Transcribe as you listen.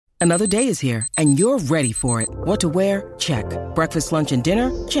Another day is here, and you're ready for it. What to wear? Check. Breakfast, lunch, and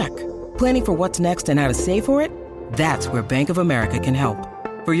dinner? Check. Planning for what's next and how to save for it? That's where Bank of America can help.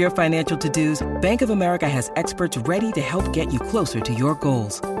 For your financial to-dos, Bank of America has experts ready to help get you closer to your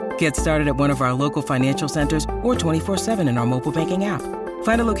goals. Get started at one of our local financial centers or 24/7 in our mobile banking app.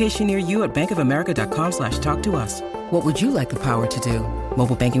 Find a location near you at bankofamerica.com/talktous. What would you like the power to do?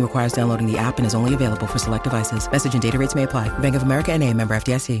 Mobile banking requires downloading the app and is only available for select devices. Message and data rates may apply. Bank of America N.A., member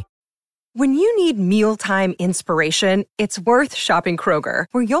FDIC. When you need mealtime inspiration, it's worth shopping Kroger,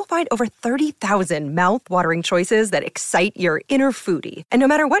 where you'll find over 30,000 mouth-watering choices that excite your inner foodie. And no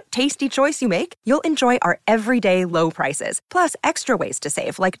matter what tasty choice you make, you'll enjoy our everyday low prices, plus extra ways to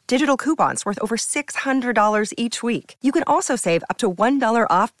save, like digital coupons worth over $600 each week. You can also save up to $1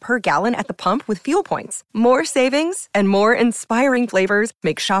 off per gallon at the pump with fuel points. More savings and more inspiring flavors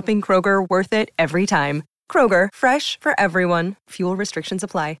make shopping Kroger worth it every time. Kroger, fresh for everyone. Fuel restrictions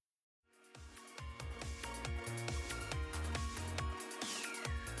apply.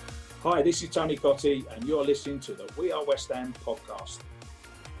 Hi, this is Tony Cotti, and you're listening to the We Are West Ham podcast.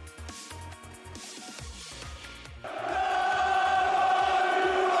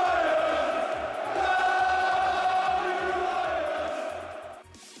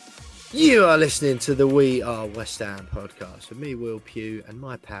 You are listening to the We Are West Ham podcast with me, Will Pugh, and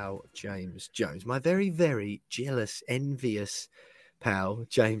my pal, James Jones. My very, very jealous, envious pal,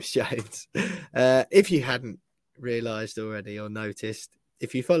 James Jones. If you hadn't realised already or noticed,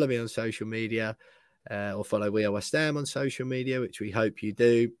 if you follow me on social media or follow We Are West Ham on social media, which we hope you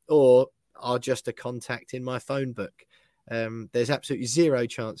do, or are just a contact in my phone book, there's absolutely zero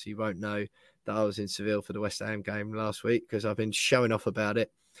chance you won't know that I was in Seville for the West Ham game last week because I've been showing off about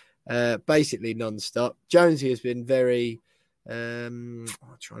it basically non-stop. Jonesy has been very, I'm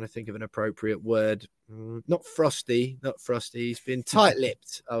trying to think of an appropriate word, not frosty. He's been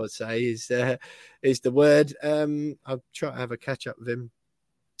tight-lipped, I would say, is the word. I'll try to have a catch-up with him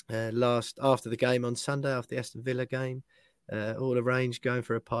after the game on Sunday, after the Aston Villa game, all arranged, going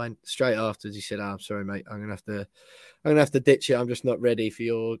for a pint. Straight afterwards, he said, "I'm sorry, mate. I'm gonna have to ditch it. I'm just not ready for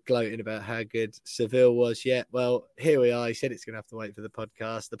your gloating about how good Seville was yet." Well, here we are. He said it's gonna have to wait for the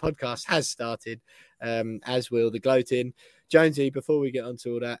podcast. The podcast has started, as will the gloating. Jonesy, before we get on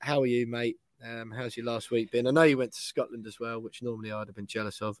to all that, how are you, mate? How's your last week been? I know you went to Scotland as well, which normally I'd have been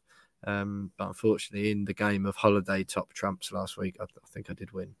jealous of. But unfortunately, in the game of holiday top trumps last week, I think I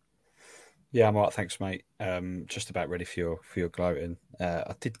did win. Yeah, I'm all right, thanks, mate. Just about ready for your gloating.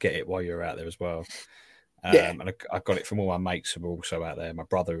 I did get it while you were out there as well. And I got it from all my mates who were also out there. My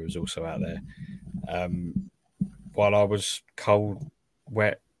brother was also out there. While I was cold,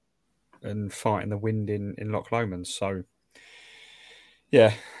 wet, and fighting the wind in Loch Lomond. So,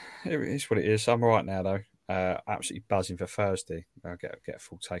 yeah, it is what it is. I'm all right now, though. Absolutely buzzing for Thursday. I'll get a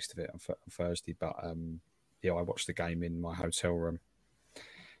full taste of it on Thursday. But, I watched the game in my hotel room.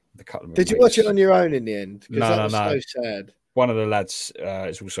 Did you watch it on your own in the end? Because that was so sad. One of the lads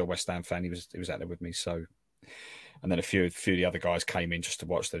is also a West Ham fan. He was out there with me. So, and then a few of the other guys came in just to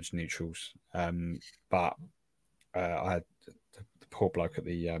watch those neutrals. But I had the poor bloke at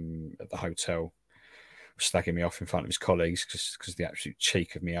the hotel slagging me off in front of his colleagues because the absolute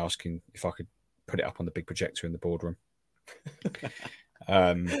cheek of me asking if I could put it up on the big projector in the boardroom.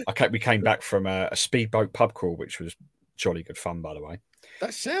 We came back from a speedboat pub crawl, which was jolly good fun, by the way.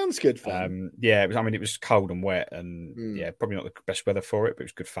 That sounds good fun. It was cold and wet, and probably not the best weather for it, but it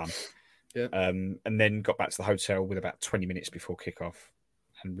was good fun. Yeah. And then got back to the hotel with about 20 minutes before kickoff,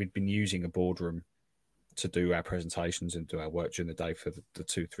 and we'd been using a boardroom to do our presentations and do our work during the day for the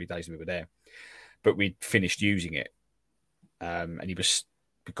 2-3 days we were there. But we'd finished using it, and we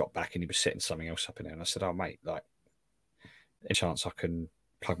got back and he was setting something else up in there, and I said, "Oh, mate, like, any chance I can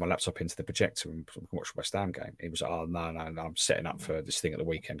plug my laptop into the projector and watch the West Ham game?" He was like, "Oh, no, I'm setting up for this thing at the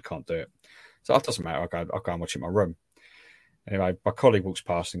weekend, can't do it." So it doesn't matter, I'll go and watch it in my room. Anyway, my colleague walks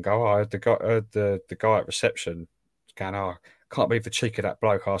past and go, "Oh, the guy at reception going, oh, can't believe the cheek of that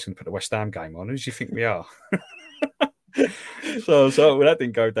bloke asking to put the West Ham game on. Who do you think we are?" So that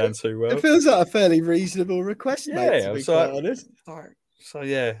didn't go down too well. It feels like a fairly reasonable request, mate, to be quite honest. So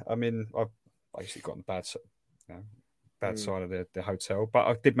yeah, I mean, I've basically got on the bad side of the hotel, but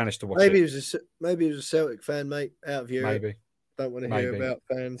I did manage to watch it. Maybe he was a Celtic fan, mate, out of Europe. Maybe. Don't want to hear about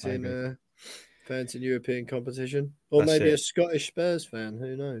fans in European competition. Or maybe a Scottish Spurs fan.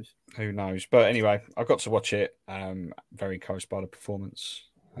 Who knows? But anyway, I got to watch it. Very encouraged by the performance.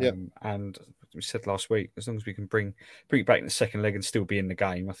 And we said last week, as long as we can bring it back in the second leg and still be in the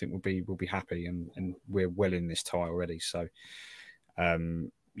game, I think we'll be happy, and we're well in this tie already. So,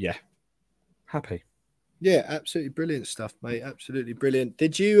 happy. Yeah, absolutely brilliant stuff, mate. Absolutely brilliant.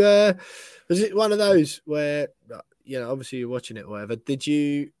 Did you was it one of those where obviously you're watching it or whatever, did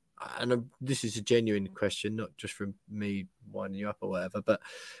you, and this is a genuine question, not just from me winding you up or whatever, but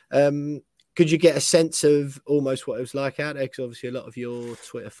could you get a sense of almost what it was like out there? Because obviously a lot of your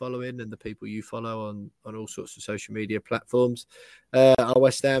Twitter following and the people you follow on all sorts of social media platforms are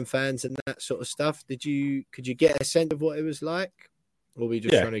West Ham fans and that sort of stuff. Could you get a sense of what it was like, or were you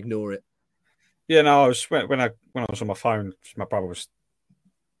just trying to ignore it? Yeah, no, I was when I was on my phone, my brother was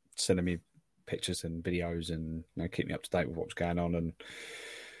sending me pictures and videos and keep me up to date with what was going on,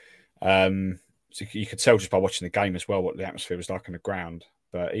 and so you could tell just by watching the game as well what the atmosphere was like on the ground.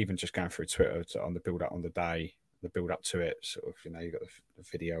 But even just going through Twitter on the build up on the day, the build up to it, sort of you got the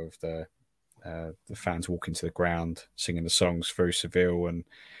video of the fans walking to the ground, singing the songs through Seville, and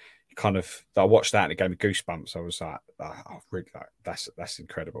kind of I watched that and it gave me goosebumps. I was like, oh, really, that's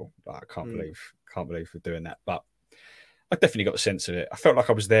incredible. Like, I can't believe we're doing that. But I definitely got a sense of it. I felt like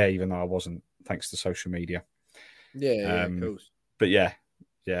I was there, even though I wasn't, thanks to social media. Yeah, of course. But yeah,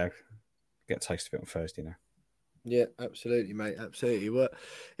 get a taste of it on Thursday now. Yeah, absolutely, mate. Absolutely. Well,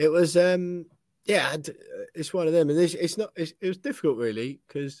 it was, it's one of them, and it was difficult really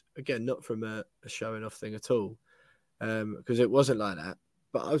because again, not from a showing off thing at all, because it wasn't like that.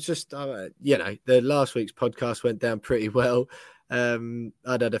 But I was just, the last week's podcast went down pretty well.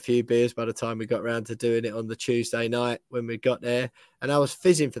 I'd had a few beers by the time we got around to doing it on the Tuesday night when we got there, and I was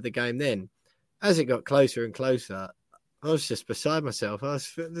fizzing for the game then. As it got closer and closer, I was just beside myself. I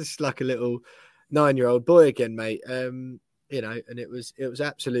was just like a little 9-year-old boy again, mate. And it was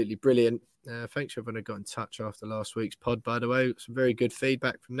absolutely brilliant. Thanks for everyone who got in touch after last week's pod, by the way. Some very good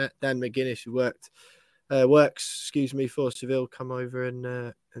feedback from that. Dan McGuinness, who works for Seville, come over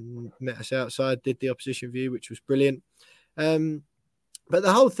and met us outside, did the opposition view, which was brilliant. But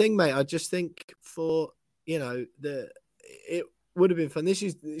the whole thing, mate, I just think it would have been fun.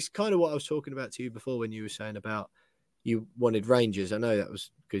 It's kind of what I was talking about to you before when you were saying about you wanted Rangers. I know that was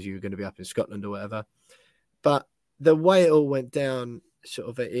because you were going to be up in Scotland or whatever. But the way it all went down sort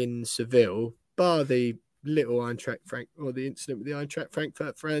of in Seville, bar the little Eintracht Frankfurt, or the incident with the Eintracht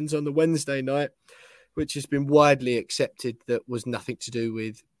Frankfurt fans on the Wednesday night, which has been widely accepted that was nothing to do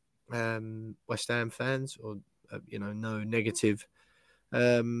with West Ham fans, or no negative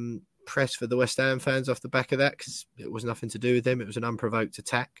press for the West Ham fans off the back of that, because it was nothing to do with them. It was an unprovoked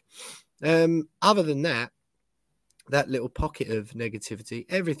attack. Other than that little pocket of negativity,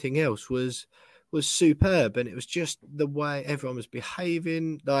 everything else was superb, and it was just the way everyone was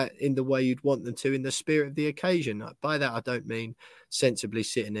behaving, like in the way you'd want them to, in the spirit of the occasion. Like, by that I don't mean sensibly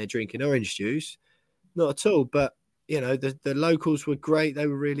sitting there drinking orange juice, not at all. But the locals were great. They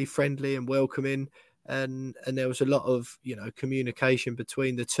were really friendly and welcoming, and there was a lot of communication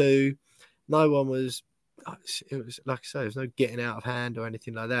between the two. No one was. It was like I say, there was no getting out of hand or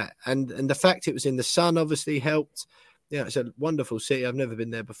anything like that. And the fact it was in the sun obviously helped. It's a wonderful city. I've never been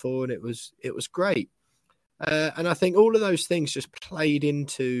there before, and it was great. And I think all of those things just played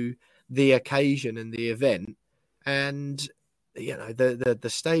into the occasion and the event. And the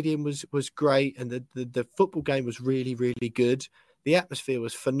stadium was great, and the football game was really, really good. The atmosphere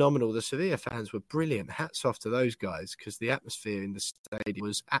was phenomenal. The Sevilla fans were brilliant. Hats off to those guys, because the atmosphere in the stadium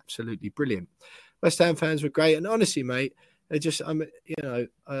was absolutely brilliant. West Ham fans were great, and honestly, mate, I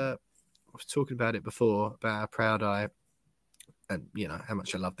was talking about it before, about how proud I, and how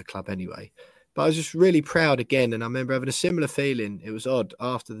much I love the club anyway. But I was just really proud again, and I remember having a similar feeling. It was odd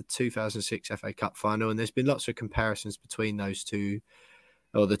after the 2006 FA Cup final, and there's been lots of comparisons between those two,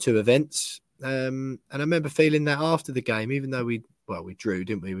 or the two events. And I remember feeling that after the game, even though we drew,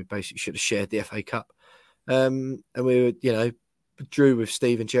 didn't we? We basically should have shared the FA Cup, and we were, drew with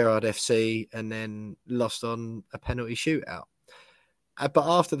Steven Gerrard FC and then lost on a penalty shootout. But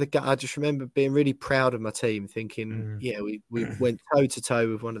after the game, I just remember being really proud of my team, thinking, we went toe to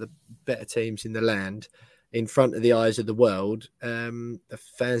toe with one of the better teams in the land, in front of the eyes of the world. The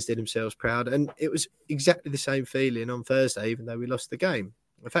fans did themselves proud, and it was exactly the same feeling on Thursday, even though we lost the game.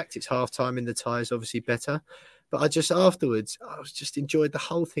 In fact, it's half time in the ties, obviously better. But I just afterwards, I was just enjoyed the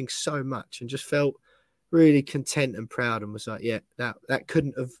whole thing so much, and just felt really content and proud, and was like, that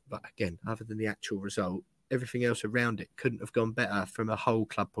couldn't have, but again, other than the actual result, everything else around it couldn't have gone better from a whole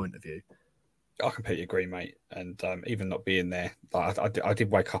club point of view. I completely agree, mate. And even not being there, I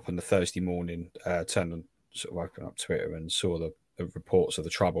did wake up on the Thursday morning, turned on, sort of opened up Twitter and saw the reports of the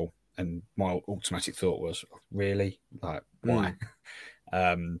trouble, and my automatic thought was, really? Like, why?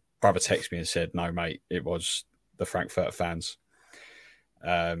 Brother texted me and said, no, mate, it was the Frankfurt fans. He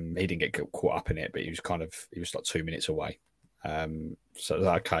didn't get caught up in it, but he was like 2 minutes away. So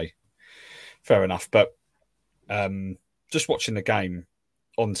okay, fair enough. But Just watching the game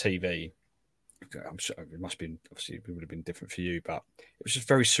on TV, I'm sure it must have been, obviously it would have been different for you, but it was just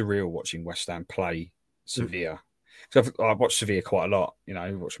very surreal watching West Ham play Sevilla. Because I watched Sevilla quite a lot,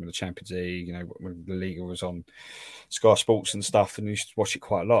 watched them in the Champions League, when the Liga was on Sky Sports and stuff, and you used to watch it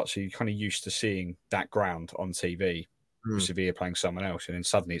quite a lot. So you're kind of used to seeing that ground on TV with Sevilla playing someone else, and then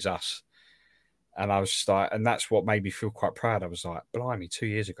suddenly it's us. And I was just like, and that's what made me feel quite proud. I was like, blimey, 2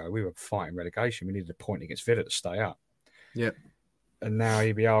 years ago, we were fighting relegation. We needed a point against Villa to stay up. Yep. And now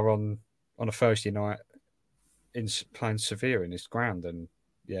here we are on a Thursday night playing Sevilla in this ground. And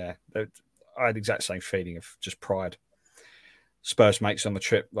yeah, I had the exact same feeling of just pride. Spurs mates on the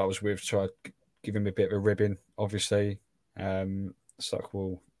trip I was with tried to give him a bit of a ribbon, obviously. It's like,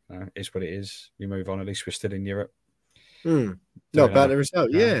 well, it's what it is. We move on. At least we're still in Europe. Not about the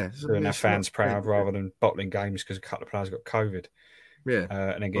result, yeah. Doing our fans proud rather than bottling games because a couple of players got COVID. Yeah.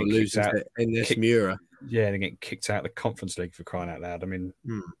 And then getting kicked out. In this Mura. Yeah, and then getting kicked out of the Conference League for crying out loud. I mean,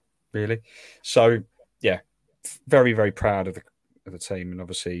 really? So, yeah, very, very proud of the team. And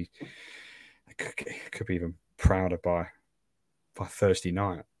obviously, could be even prouder by Thursday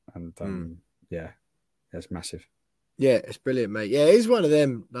night. And, yeah, that's massive. Yeah, it's brilliant, mate. Yeah, it's one of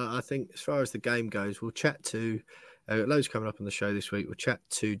them. I think as far as the game goes, we'll chat to loads coming up on the show this week. We'll chat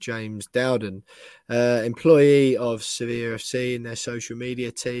to James Dowden, employee of Sevilla FC in their social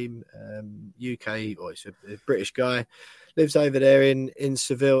media team, UK, or he's a British guy, lives over there in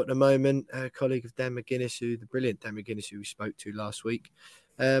Seville at the moment, a colleague of Dan McGuinness, the brilliant Dan McGuinness who we spoke to last week.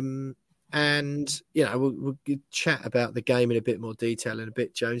 And, we'll chat about the game in a bit more detail in a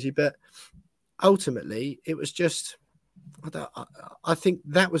bit, Jonesy, but ultimately it was just, I think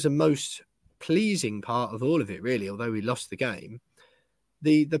that was the most pleasing part of all of it, really. Although we lost the game,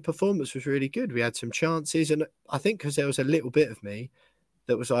 the performance was really good. We had some chances, and I think because there was a little bit of me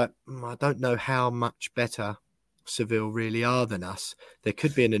that was like, I don't know how much better Seville really are than us. There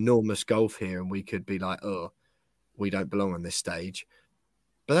could be an enormous gulf here, and we could be like, oh, we don't belong on this stage.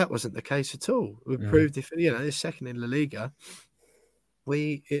 But that wasn't the case at all. We proved, if this second in La Liga,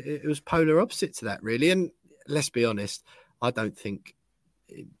 it was polar opposite to that, really. And let's be honest, I don't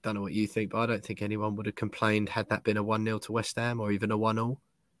know what you think, but I don't think anyone would have complained had that been a 1-0 to West Ham or even a 1-1. No,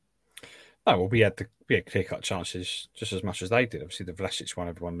 well, we had clear-cut chances just as much as they did. Obviously, the Vlasic one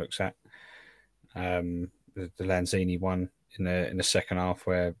everyone looks at, the Lanzini one in the second half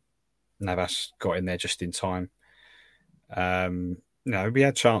where Navas got in there just in time. We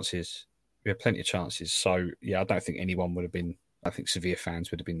had chances. We had plenty of chances. So, yeah, I don't think anyone would have been. I think Sevilla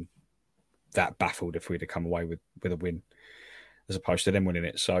fans would have been that baffled if we'd have come away with a win, as opposed to them winning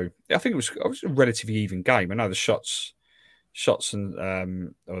it. So I think it was a relatively even game. I know the shots and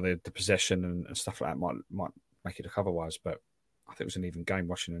or the possession and stuff like that might make it look otherwise, but I think it was an even game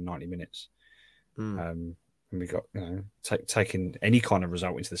watching in 90 minutes. And we got taking any kind of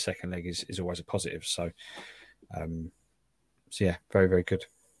result into the second leg is always a positive. So yeah, very, very good.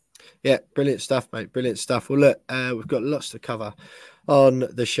 Yeah, brilliant stuff, mate. Brilliant stuff. Well, look, we've got lots to cover on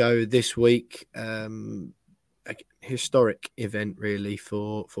the show this week. A historic event, really,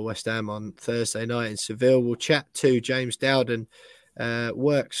 for West Ham on Thursday night in Seville. We'll chat to James Dowden,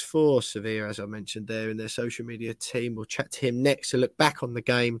 works for Sevilla, as I mentioned there, in their social media team. We'll chat to him next to look back on the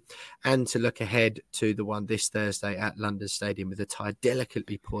game and to look ahead to the one this Thursday at London Stadium with the tie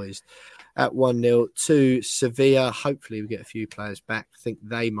delicately poised at 1-0 to Sevilla. Hopefully we get a few players back. I think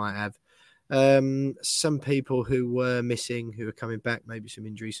they might have some people who were missing, who are coming back, maybe some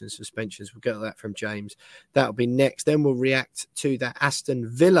injuries and suspensions. We'll get that from James. That'll be next. Then we'll react to that Aston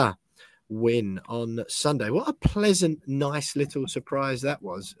Villa win on Sunday. What a pleasant, nice little surprise that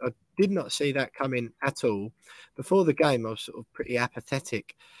was. I did not see that coming at all. Before the game, I was sort of pretty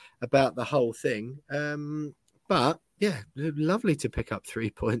apathetic about the whole thing. But yeah, lovely to pick up 3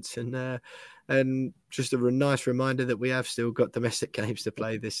 points and just a nice reminder that we have still got domestic games to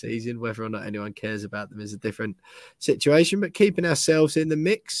play this season. Whether or not anyone cares about them is a different situation, but keeping ourselves in the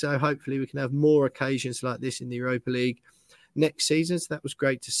mix. So hopefully we can have more occasions like this in the Europa League next season. So that was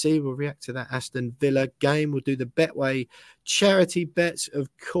great to see. We'll react to that Aston Villa game. We'll do the Betway charity bets, of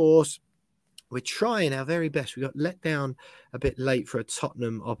course. We're trying our very best. We got let down a bit late for a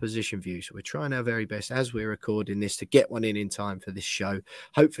Tottenham opposition view. So we're trying our very best as we're recording this to get one in time for this show.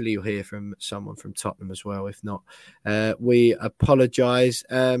 Hopefully you'll hear from someone from Tottenham as well. If not, we apologise.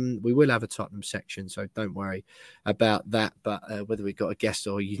 We will have a Tottenham section, so don't worry about that. But whether we got a guest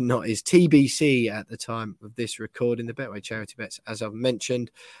or not is TBC at the time of this recording. The Betway charity bets, as I've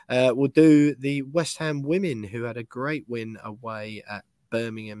mentioned. We'll do the West Ham women, who had a great win away at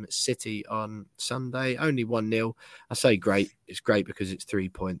Birmingham City on Sunday. Only 1-0. I say great. It's great because it's 3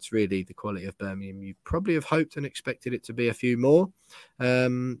 points. Really, the quality of Birmingham, you probably have hoped and expected it to be a few more.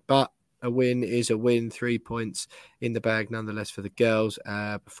 But a win is a win. 3 points in the bag nonetheless for the girls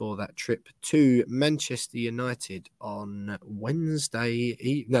before that trip to Manchester United on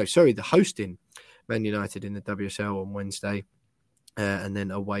Wednesday. The hosting Man United in the WSL on Wednesday. And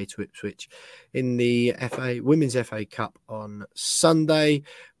then away to Ipswich in the Women's FA Cup on Sunday.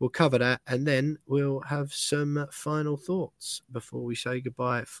 We'll cover that, and then we'll have some final thoughts before we say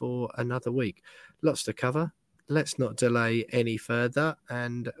goodbye for another week. Lots to cover. Let's not delay any further.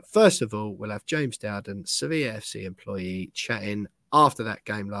 And first of all, we'll have James Dowden, Sevilla FC employee, chatting after that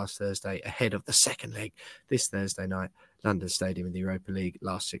game last Thursday ahead of the second leg this Thursday night, London Stadium in the Europa League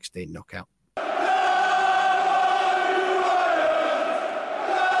last 16 knockout.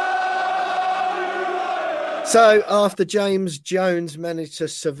 So after James Jones managed to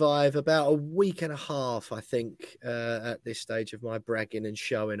survive about a week and a half, I think, at this stage of my bragging and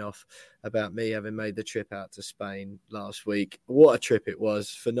showing off about me having made the trip out to Spain last week. What a trip it was.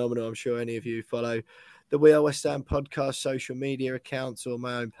 Phenomenal. I'm sure any of you follow the We Are West Ham podcast social media accounts or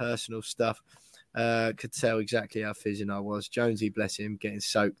my own personal stuff could tell exactly how fizzing I was. Jonesy, bless him, getting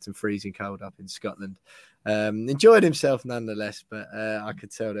soaked and freezing cold up in Scotland. Enjoyed himself nonetheless, but I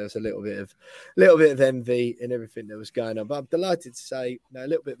could tell there was a little bit of envy in everything that was going on. But I'm delighted to say a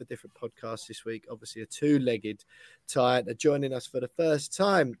little bit of a different podcast this week. Obviously, a two-legged tie. Joining us for the first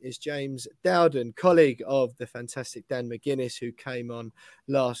time is James Dowden, colleague of the fantastic Dan McGuinness, who came on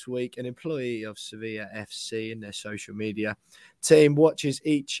last week, an employee of Sevilla FC in their social media team, watches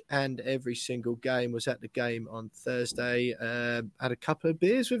each and every single game, was at the game on Thursday, had a couple of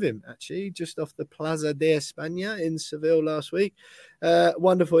beers with him, actually, just off the Plaza de España in Seville last week.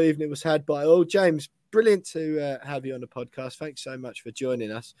 Wonderful evening was had by all. James, brilliant to have you on the podcast. Thanks so much for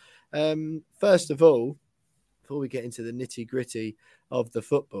joining us. First of all, before we get into the nitty-gritty of the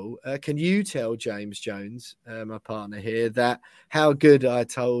football, can you tell James Jones, my partner here, that how good I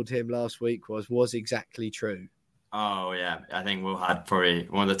told him last week was exactly true? Oh, yeah. I think Will had probably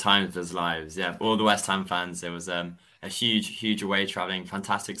one of the times of his lives. Yeah, all the West Ham fans. There was a huge away travelling,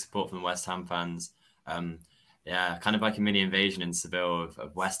 fantastic support from the West Ham fans. Yeah, kind of like a mini invasion in Seville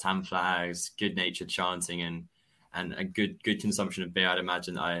of West Ham flags, good-natured chanting and a good consumption of beer. I'd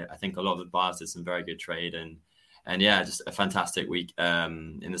imagine. I think a lot of the bars did some very good trade and yeah, just a fantastic week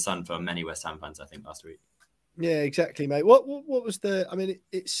in the sun for many West Ham fans, I think, last week. Yeah, exactly, mate. What was the... I mean,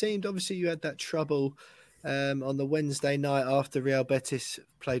 it seemed obviously you had that trouble on the Wednesday night after Real Betis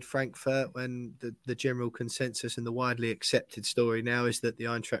played Frankfurt, when the general consensus and the widely accepted story now is that the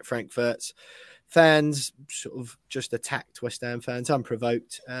Eintracht Frankfurt's fans sort of just attacked West Ham fans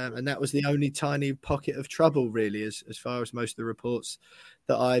unprovoked, and that was the only tiny pocket of trouble, really, as far as most of the reports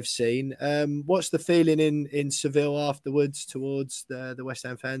that I've seen. What's the feeling in Seville afterwards towards the West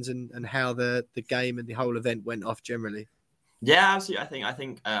Ham fans and how the game and the whole event went off generally? Yeah, absolutely. I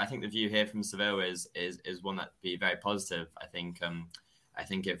think the view here from Seville is one that'd be very positive. I think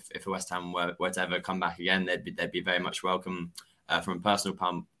if West Ham were to ever come back again, they'd be very much welcome. From a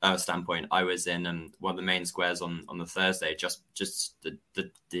personal standpoint, I was in one of the main squares on the Thursday, just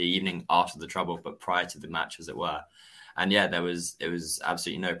the evening after the trouble, but prior to the match, as it were. And yeah, it was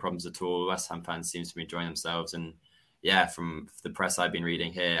absolutely no problems at all. West Ham fans seem to be enjoying themselves, and yeah, from the press I've been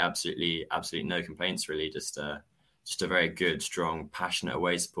reading here, absolutely no complaints really. Just a very good, strong, passionate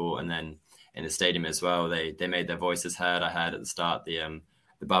away support, and then in the stadium as well, they made their voices heard. I heard at the start the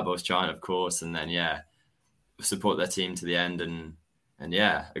Bubbles chant, of course, and then yeah, support their team to the end, and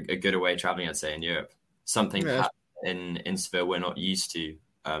yeah, a good away traveling, I'd say, in Europe. Something perhaps in Seville we're not used to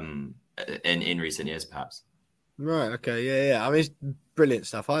in recent years, perhaps. Right. Okay. Yeah. I mean, it's brilliant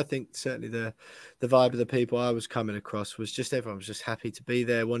stuff. I think certainly the vibe of the people I was coming across was just everyone was just happy to be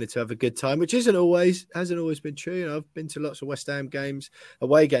there, wanted to have a good time, which hasn't always been true. You know, I've been to lots of West Ham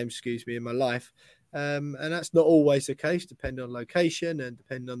away games, in my life. And that's not always the case, depending on location and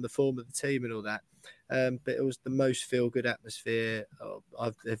depending on the form of the team and all that. But it was the most feel-good atmosphere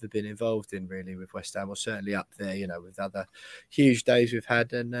I've ever been involved in, really, with West Ham, or certainly up there, with other huge days we've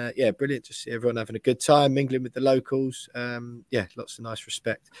had. And yeah, brilliant to see everyone having a good time, mingling with the locals. Yeah, lots of nice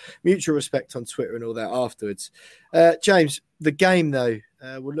mutual respect on Twitter and all that afterwards. James, the game, though,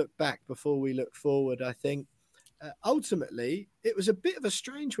 we'll look back before we look forward, I think. Ultimately, it was a bit of a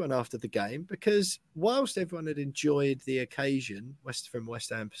strange one after the game, because whilst everyone had enjoyed the occasion, from West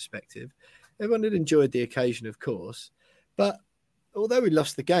Ham perspective, everyone had enjoyed the occasion, of course, but although we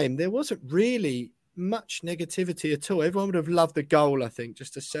lost the game, there wasn't really much negativity at all. Everyone would have loved a goal, I think,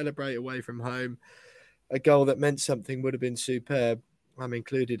 just to celebrate away from home. A goal that meant something would have been superb. I'm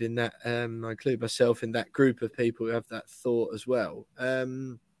included in that. I include myself in that group of people who have that thought as well.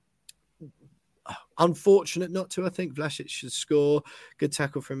 Unfortunate not to. I think Vlasic should score. Good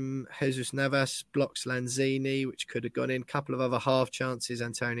tackle from Jesus Navas, blocks Lanzini, which could have gone in. A couple of other half chances,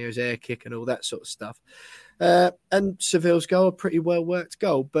 Antonio's air kick and all that sort of stuff. And Seville's goal, a pretty well worked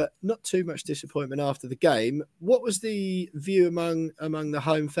goal, but not too much disappointment after the game. What was the view among the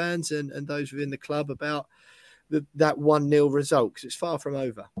home fans and those within the club about that 1-0 result? Because it's far from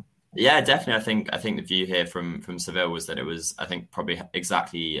over. Yeah, definitely. I think the view here from Seville was that it was, I think, probably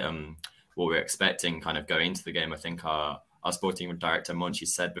exactly what we were expecting kind of going into the game. I think our sporting director Monchi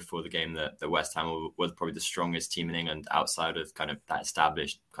said before the game that West Ham was probably the strongest team in England outside of kind of that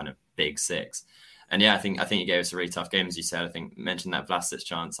established kind of big six. And yeah, I think he gave us a really tough game, as you said. I think mentioned that Vlasic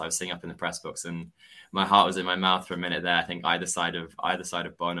chance. I was sitting up in the press box and my heart was in my mouth for a minute there. I think either side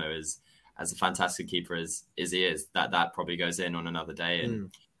of Bono is as a fantastic keeper as he is, that probably goes in on another day.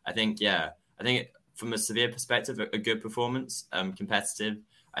 And I think from a Sevilla perspective, a good performance, competitive.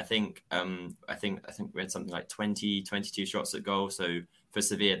 I think we had something like 22 shots at goal. So for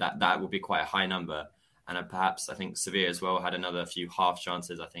Sevilla, that will be quite a high number. And perhaps I think Sevilla as well had another few half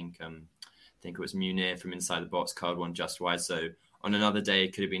chances. I think it was Munir from inside the box, curled one just wide. So on another day,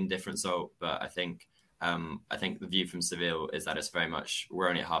 it could have been a different result. But I think the view from Seville is that it's very much, we're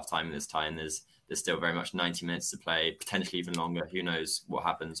only at half time in this time. There's still very much 90 minutes to play, potentially even longer. Who knows what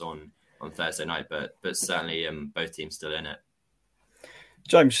happens on Thursday night? But certainly both teams still in it.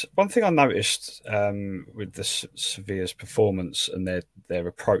 James, one thing I noticed with the Sevilla's performance and their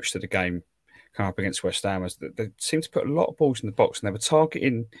approach to the game coming up against West Ham was that they seemed to put a lot of balls in the box and they were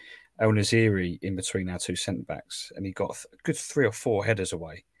targeting El Naziri in between our two centre-backs and he got a good 3 or 4 headers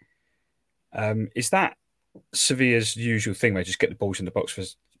away. Is that Sevilla's usual thing? They just get the balls in the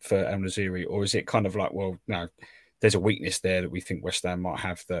box for El Naziri, or is it kind of like, well, no, there's a weakness there that we think West Ham might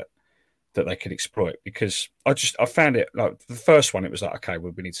have that they could exploit? Because I found it like the first one, it was like, okay,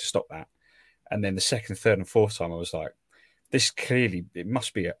 well, we need to stop that. And then the second, third and fourth time, I was like, this clearly, it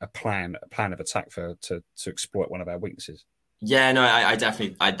must be a plan of attack to exploit one of our weaknesses. Yeah, no, I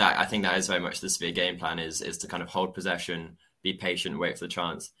definitely, I think that is very much the Sevilla game plan is to kind of hold possession, be patient, wait for the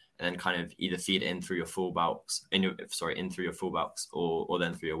chance, and then kind of either feed it in through your fullbacks, or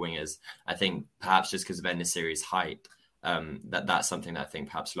then through your wingers. I think perhaps just because of En-Nesyri's height, that's something that I think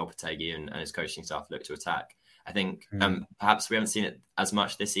perhaps Lopetegui and his coaching staff look to attack. I think perhaps we haven't seen it as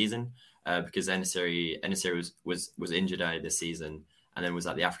much this season because En-Nesyri was injured earlier this season and then was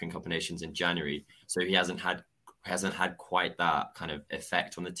at the African Cup of Nations in January. So he hasn't had quite that kind of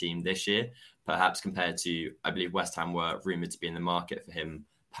effect on the team this year, perhaps compared to, I believe West Ham were rumoured to be in the market for him.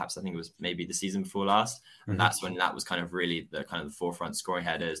 Perhaps I think it was maybe the season before last. And that's when that was kind of really the forefront, scoring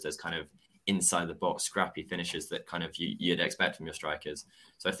headers. There's kind of inside the box, scrappy finishes that kind of you'd expect from your strikers.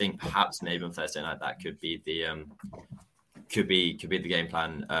 So I think perhaps maybe on Thursday night, that could be the game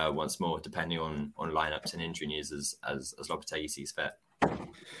plan once more, depending on lineups and injury news as Lopetegui sees fit. Do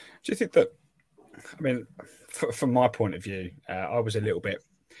you think that, I mean, from my point of view, I was a little bit,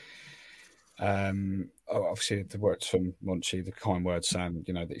 obviously the words from Monchi, the kind words saying,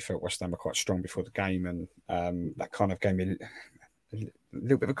 that he felt West Ham were quite strong before the game, and that kind of gave me a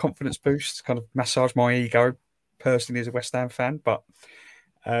little bit of a confidence boost, kind of massaged my ego personally as a West Ham fan. But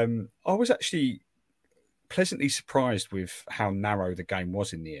I was actually pleasantly surprised with how narrow the game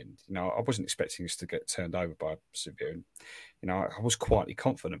was in the end. I wasn't expecting us to get turned over by Sevilla. I was quietly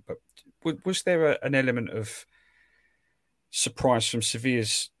confident, but was there an element of surprise from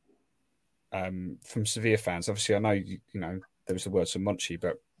Sevilla's from Sevilla fans? Obviously, I know there was the words from Monchi,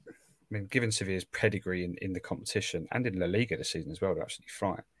 but I mean, given Sevilla's pedigree in the competition and in La Liga this season as well, they're absolutely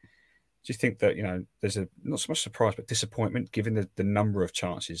flying. Do you think that there's not so much surprise but disappointment given the number of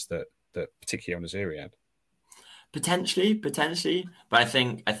chances that particularly El-Naziri had? Potentially, but I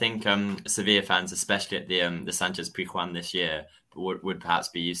think Sevilla fans, especially at the Sanchez Pizjuan this year, would perhaps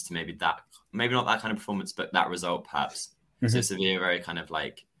be used to maybe not that kind of performance, but that result perhaps. Mm-hmm. So Sevilla very kind of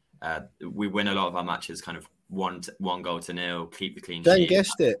like we win a lot of our matches kind of 1-0, keep the clean sheet. Dan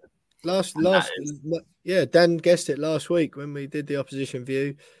guessed it Dan guessed it last week when we did the opposition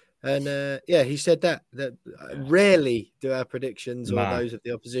view. And he said that rarely do our predictions or those of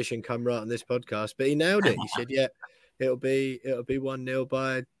the opposition come right on this podcast, but he nailed it. He said, it'll be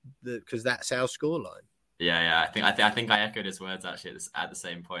 1-0 because that's our scoreline. Yeah. I think I echoed his words actually at the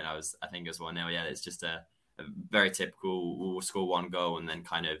same point. I think it was 1-0. Yeah, it's just a very typical. We'll score one goal and then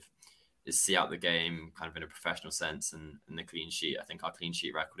kind of see out the game, kind of in a professional sense, and the clean sheet. I think our clean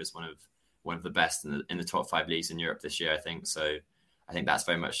sheet record is one of the best in the top 5 leagues in Europe this year. I think so. I think that's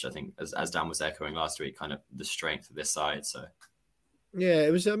very much, as Dan was echoing last week, kind of the strength of this side. So, Yeah,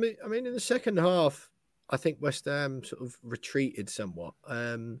 it was. I mean, in the second half, I think West Ham sort of retreated somewhat.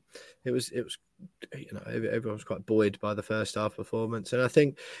 It was, everyone was quite buoyed by the first half performance, and I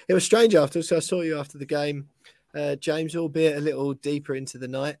think it was strange after. So I saw you after the game, James, albeit a little deeper into the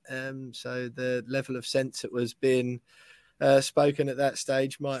night. So the level of sense that was being spoken at that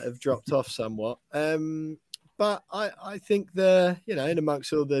stage might have dropped off somewhat. But I think in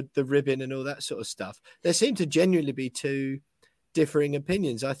amongst all the ribbing and all that sort of stuff, there seemed to genuinely be two differing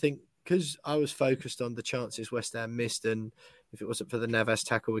opinions. I think because I was focused on the chances West Ham missed, and if it wasn't for the Navas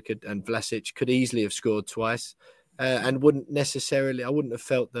tackle, and Vlasic could easily have scored twice, and I wouldn't have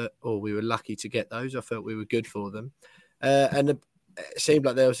felt that, we were lucky to get those. I felt we were good for them. And it seemed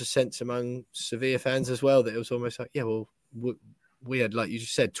like there was a sense among Sevilla fans as well that it was almost like, we had, like you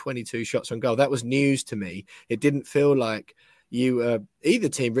just said, 22 shots on goal. That was news to me. It didn't feel like either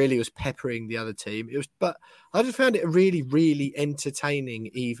team really was peppering the other team. But I just found it a really, really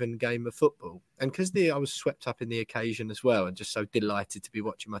entertaining, even game of football. And because I was swept up in the occasion as well, and just so delighted to be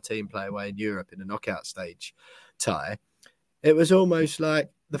watching my team play away in Europe in a knockout stage tie, it was almost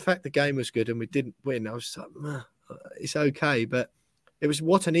like the fact the game was good and we didn't win. I was like, it's okay, but it was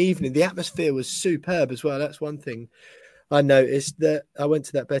what an evening. The atmosphere was superb as well. That's one thing I noticed, that I went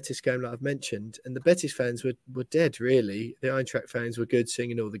to that Betis game like I've mentioned, and the Betis fans were dead, really. The Eintracht fans were good,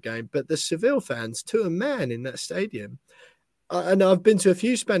 singing all the game. But the Seville fans, to a man in that stadium, and I've been to a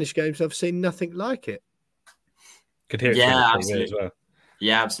few Spanish games, I've seen nothing like it. Could hear it absolutely as well.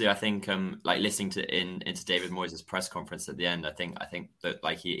 Yeah, absolutely. I think listening into David Moyes' press conference at the end, I think that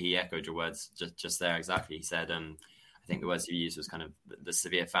like he echoed your words just there exactly. He said I think the words he used was kind of the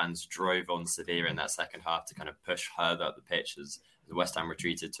Sevilla fans drove on Sevilla in that second half to kind of push further up the pitch as the West Ham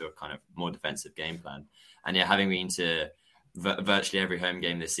retreated to a kind of more defensive game plan. And yeah, having been to virtually every home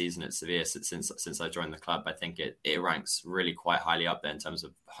game this season at Sevilla since I joined the club, I think it ranks really quite highly up there in terms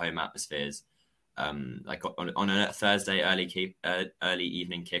of home atmospheres. Like on a Thursday early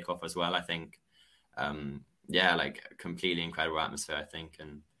evening kickoff as well, I think. Like a completely incredible atmosphere, I think,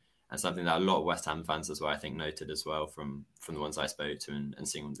 and something that a lot of West Ham fans as well, I think, noted as well from the ones I spoke to and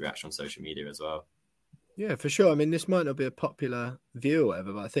seeing the reaction on social media as well. Yeah, for sure. I mean, this might not be a popular view or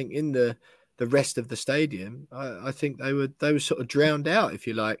whatever, but I think in the rest of the stadium, I think they were sort of drowned out, if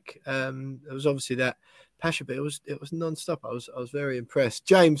you like. There was obviously that passion, but it was non-stop. I was very impressed.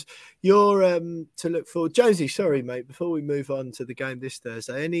 James, you're to look forward. Jonesy, sorry, mate, before we move on to the game this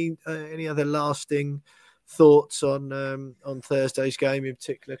Thursday, any other lasting thoughts on Thursday's game in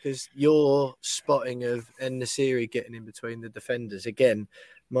particular? Because your spotting of En-Nesyri getting in between the defenders, again,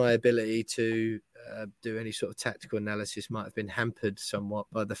 my ability to do any sort of tactical analysis might have been hampered somewhat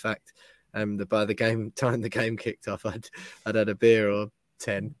by the fact that by the time the game kicked off, I'd had a beer or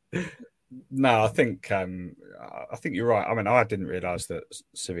 10. No, I think you're right. I mean, I didn't realise that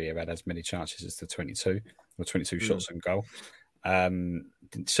Sevilla had as many chances as the 22 shots on goal.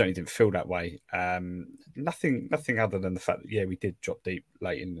 Certainly didn't feel that way. Nothing other than the fact that we did drop deep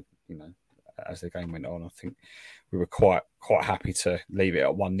late in, as the game went on. I think we were quite happy to leave it at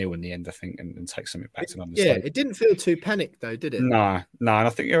 1-0 in the end, I think, and take something back to London Stadium. It didn't feel too panicked though, did it? No, and I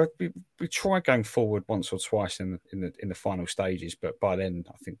think we tried going forward once or twice in the final stages, but by then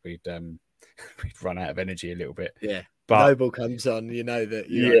I think we'd run out of energy a little bit. Yeah. But Noble comes on, you know that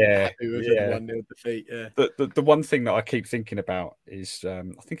you're happy with a 1-0 defeat. Yeah. The one thing that I keep thinking about is I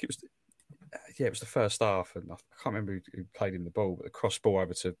think it was the first half, and I can't remember who played him the ball, but the cross ball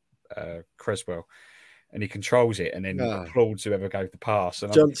over to Creswell, and he controls it and then applauds whoever gave the pass.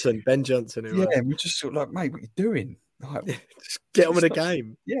 And Ben Johnson. And we just sort of like, mate, what are you doing? Like, just get on with the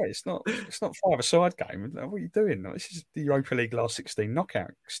game. Yeah, it's not five-a-side game. What are you doing? Like, this is the Europa League last 16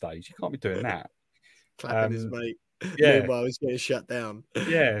 knockout stage. You can't be doing that. Clapping his mate. Yeah, meanwhile he's getting shut down.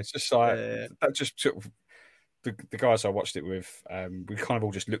 Yeah, it's just like that. Just sort of the guys I watched it with. We kind of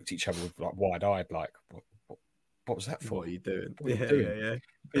all just looked at each other with like wide-eyed, like, what was that for? What are you doing?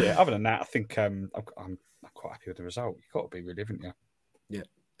 Yeah. Other than that, I think I'm quite happy with the result. You've got to be, really, haven't you? Yeah,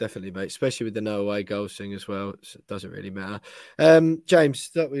 definitely, mate. Especially with the no away goals thing as well. It doesn't really matter.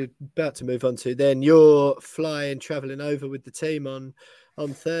 James, that we're about to move on to. Then you're travelling over with the team on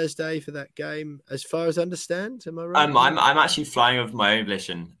Thursday for that game, as far as I understand. Am I right? I'm actually flying of my own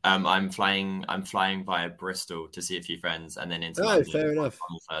volition. I'm flying via Bristol to see a few friends, and then into London fair enough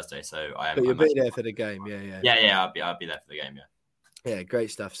on Thursday. So but you'll be there for the game, yeah. I'll be there for the game, yeah.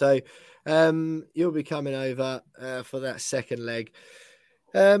 Great stuff. So you'll be coming over for that second leg.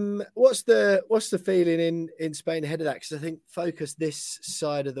 What's the feeling in Spain ahead of that? Because I think focus this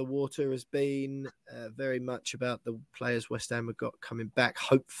side of the water has been very much about the players West Ham have got coming back.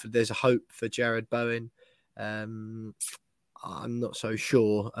 There's a hope for Jared Bowen. I'm not so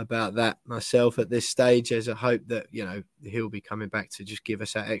sure about that myself at this stage. There's a hope that, he'll be coming back to just give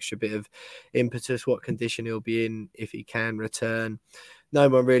us that extra bit of impetus, what condition he'll be in, if he can return. No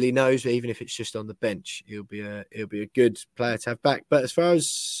one really knows, but even if it's just on the bench, he'll be a good player to have back. But as far as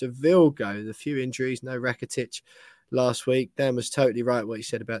Seville go, the few injuries, no Rakitic last week. Dan was totally right what he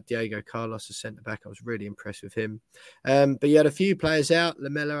said about Diego Carlos, the centre-back. I was really impressed with him. But you had a few players out,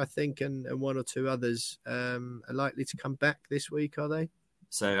 Lamela, I think, and one or two others are likely to come back this week, are they?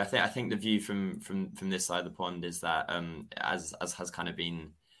 So I think the view from this side of the pond is that as has kind of been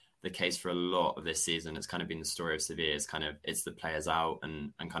the case for a lot of this season, it's kind of been the story of Sevilla. It's the players out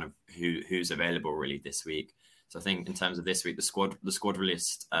and kind of who's available really this week. So I think in terms of this week, the squad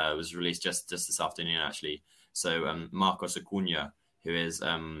list was released just this afternoon actually. So Marcos Acuna, who is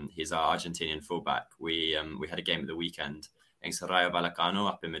he's our Argentinian fullback. We had a game at the weekend against Rayo Vallecano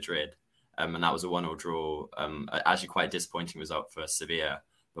up in Madrid, and that was a 1-1 draw. Actually, quite a disappointing result for Sevilla,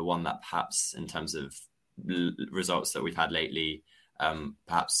 but one that perhaps in terms of results that we've had lately,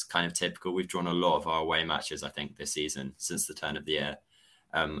 perhaps kind of typical. We've drawn a lot of our away matches, I think, this season since the turn of the year.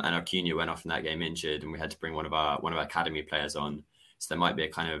 And Acuna went off in that game injured, and we had to bring one of our academy players on. So there might be a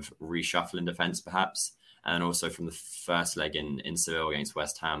kind of reshuffle in defence, perhaps. And also from the first leg in Seville against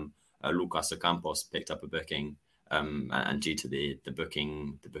West Ham, Lucas Ocampos picked up a booking, and due to the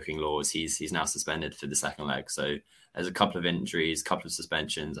booking laws, he's now suspended for the second leg. So there's a couple of injuries, couple of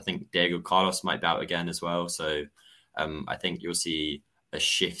suspensions. I think Diego Carlos might be out again as well. So I think you'll see a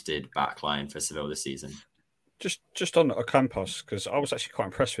shifted backline for Seville this season. Just on Ocampos, because I was actually quite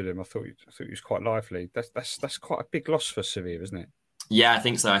impressed with him. I thought he was quite lively. That's quite a big loss for Sevilla, isn't it? Yeah, I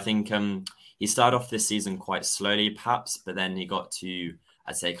think so. I think he started off this season quite slowly, perhaps, but then he got to,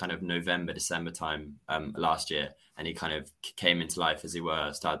 I'd say, kind of November, December time last year, and he kind of came into life, as he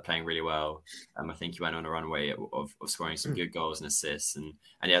were, started playing really well. I think he went on a runway of scoring some good goals and assists, and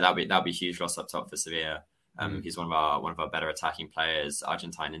yeah, that'll be a huge loss up top for Sevilla. He's one of our better attacking players,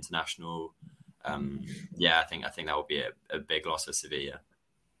 Argentine international. Yeah, I think that will be a big loss for Sevilla.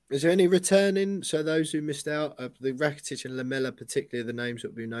 Is there any returning? So those who missed out, the Rakitic and Lamela, particularly the names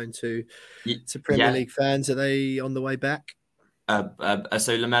that will be known to Premier League fans, are they on the way back?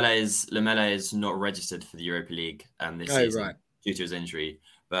 So Lamela is not registered for the Europa League this season due to his injury.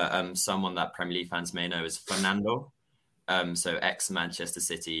 But someone that Premier League fans may know is Fernando. So ex-Manchester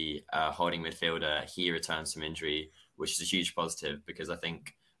City holding midfielder. He returns from injury, which is a huge positive because I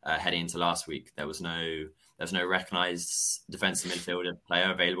think heading into last week there was no recognised defensive midfielder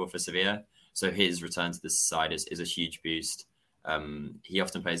player available for Sevilla. So his return to this side is a huge boost. He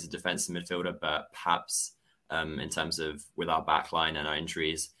often plays as a defensive midfielder, but perhaps in terms of with our backline and our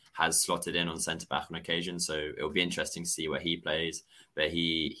injuries, has slotted in on centre-back on occasion. So it'll be interesting to see where he plays. But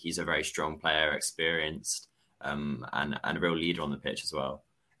he's a very strong player, experienced, and a real leader on the pitch as well.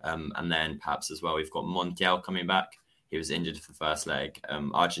 And then perhaps as well, we've got Montiel coming back. He was injured for the first leg,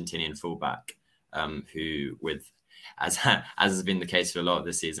 Argentinian fullback. Who, as has been the case for a lot of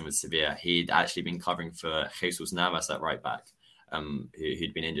this season with Sevilla, he'd actually been covering for Jesus Navas at right back,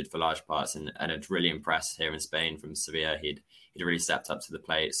 who'd been injured for large parts and had really impressed here in Spain from Sevilla. He'd really stepped up to the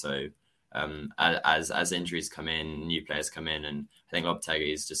plate. So as injuries come in, new players come in, and I think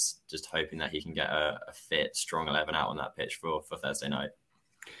Lopetegui is just hoping that he can get a fit, strong 11 out on that pitch for Thursday night.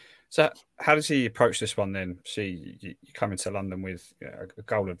 So how does he approach this one then? See, you come into London with a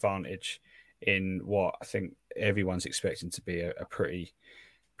goal advantage in what I think everyone's expecting to be a pretty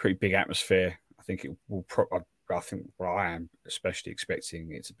big atmosphere. I think it will. I am especially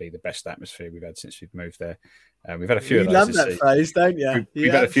expecting it to be the best atmosphere we've had since we've moved there. We've had a few of those. You love this that season. phrase, don't you?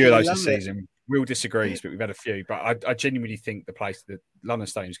 We've had a few of those this season. Will disagrees, but we've had a few. But I genuinely think the London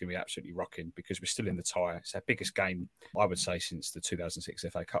Stadium is going to be absolutely rocking because we're still in the tie. It's our biggest game, I would say, since the 2006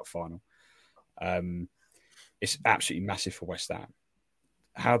 FA Cup final. It's absolutely massive for West Ham.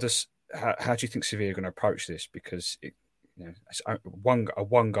 How do you think Sevilla are going to approach this? Because it's a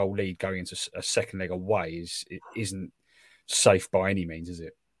one goal lead going into a second leg away isn't safe by any means, is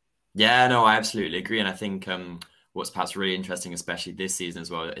it? Yeah, no, I absolutely agree, and I think what's perhaps really interesting, especially this season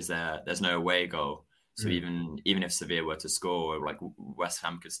as well, is there's no away goal. So even if Sevilla were to score, like West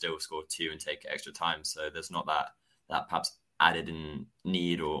Ham could still score 2 and take extra time. So there's not that perhaps added in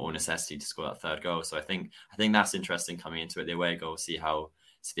need or necessity to score that third goal. So I think that's interesting coming into it. The away goal, see how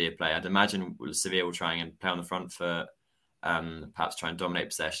Sevilla play. I'd imagine Sevilla will try and play on the front foot, perhaps try and dominate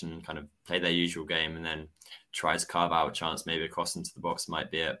possession, kind of play their usual game, and then try to carve out a chance. Maybe a cross into the box might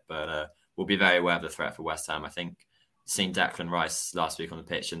be it. But we'll be very aware of the threat for West Ham. I think seeing Declan Rice last week on the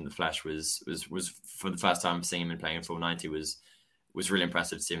pitch in the flesh was for the first time seeing him playing in full 90 was really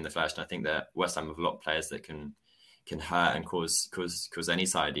impressive to see him in the flesh. And I think that West Ham have a lot of players that can hurt and cause any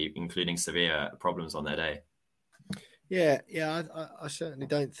side, including Sevilla, problems on their day. Yeah, I certainly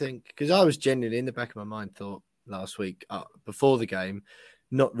don't think, because I was genuinely in the back of my mind thought last week before the game,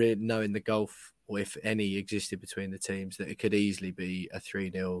 not really knowing the gulf, or if any existed between the teams, that it could easily be a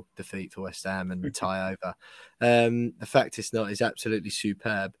 3-0 defeat for West Ham and tie over. The fact it's not is absolutely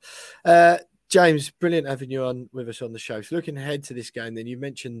superb. James, brilliant having you on with us on the show. So looking ahead to this game, then you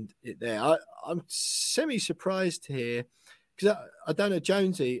mentioned it there. I'm semi-surprised to hear, because I don't know,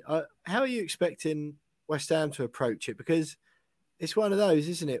 Jonesy, how are you expecting West Ham to approach it? Because it's one of those,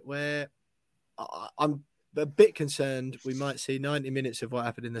 isn't it, where I'm a bit concerned we might see 90 minutes of what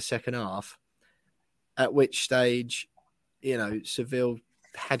happened in the second half, at which stage, Seville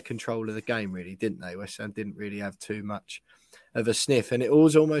had control of the game, really, didn't they? West Ham didn't really have too much of a sniff. And it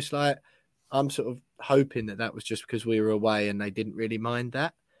was almost like, I'm sort of hoping that was just because we were away and they didn't really mind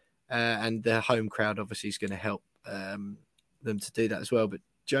that. And the home crowd obviously is going to help them to do that as well. But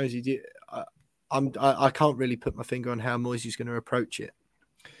Jonesy, I can't really put my finger on how Moisey's going to approach it.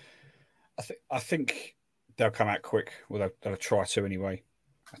 I think they'll come out quick. Well, they'll try to anyway.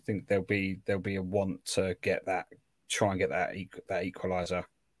 I think there'll be a want to try and get that equaliser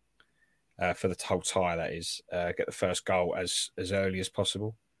for the whole tie. That is, get the first goal as early as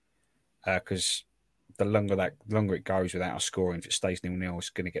possible. Because the longer it goes without us scoring, if it stays 0-0, it's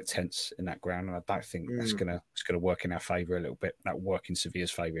going to get tense in that ground, and I don't think it's going to work in our favour a little bit. That will work in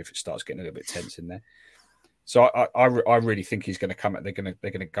Sevilla's favour if it starts getting a little bit tense in there. So I really think he's going to come. They're going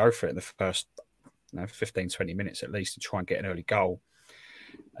to go for it in the first 15-20 minutes at least to try and get an early goal,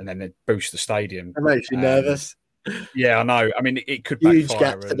 and then they boost the stadium. That makes you nervous. Yeah, I know. I mean, it could huge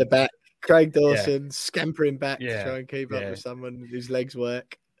backfire gaps at the back. Craig Dawson scampering back to try and keep up with someone whose legs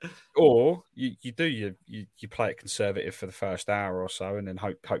work. Or you play it conservative for the first hour or so, and then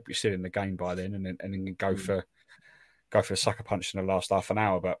hope you're still in the game by then, and then go for a sucker punch in the last half an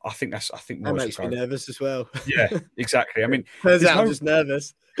hour. But I think that makes me nervous as well. Yeah, exactly. I mean, turns out I'm just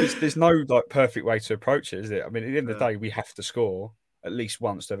nervous. There's no perfect way to approach it, is it? I mean, at the end of the day, we have to score at least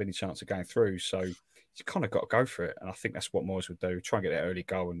once to have any chance of going through. So you kind of got to go for it, and I think that's what Moyes would do: try and get that early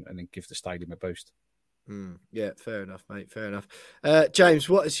goal, and then give the stadium a boost. Yeah, fair enough, mate. Fair enough. James,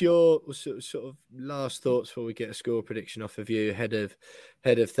 what is your sort of last thoughts before we get a score prediction off of you ahead of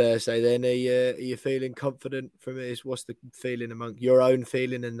Thursday? Then, are you feeling confident from it? What's the feeling among your own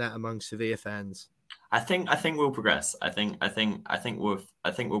feeling and that among Sevilla fans? I think we'll progress. I think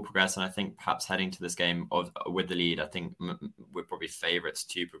we'll progress, and I think perhaps heading to this game with the lead, I think we're probably favourites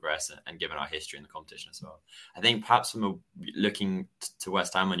to progress, and given our history in the competition as well. I think perhaps from looking to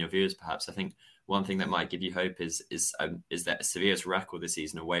West Ham on your views, perhaps I think one thing that might give you hope is that Sevilla's record this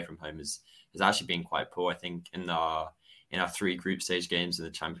season away from home has actually been quite poor. I think in our 3 group stage games in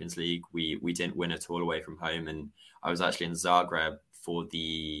the Champions League, we didn't win at all away from home, and I was actually in Zagreb for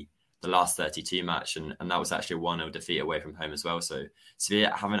the last 32 match, and that was actually a 1-0 defeat away from home as well. So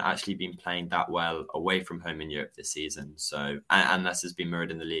Sevilla haven't actually been playing that well away from home in Europe this season. So and this has been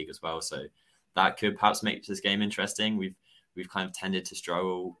mirrored in the league as well. So that could perhaps make this game interesting. We've kind of tended to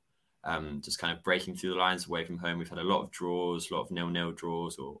struggle. Just kind of breaking through the lines away from home. We've had a lot of draws, a lot of 0-0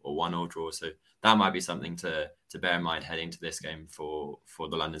 draws or 1-0 draws. So that might be something to bear in mind heading to this game for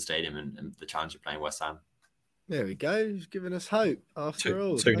the London Stadium and the challenge of playing West Ham. There we go. He's giving us hope after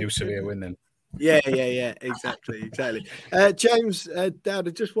all. 2-0 Sevilla win then. Yeah. Exactly. James,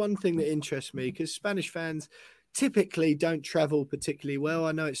 Dowder, just one thing that interests me, because Spanish fans typically don't travel particularly well.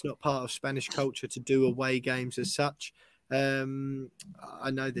 I know it's not part of Spanish culture to do away games as such. I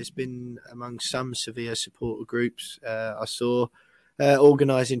know there's been among some Sevilla supporter groups I saw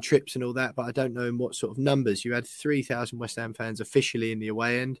organising trips and all that, but I don't know in what sort of numbers. You had 3,000 West Ham fans officially in the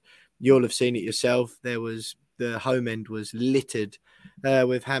away end. You'll have seen it yourself. The home end was littered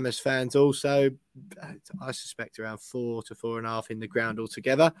with Hammers fans also. I suspect around 4 to 4.5 in the ground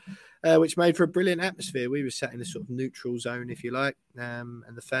altogether, which made for a brilliant atmosphere. We were sat in a sort of neutral zone, if you like, and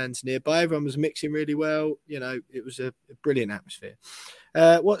the fans nearby, everyone was mixing really well. It was a brilliant atmosphere.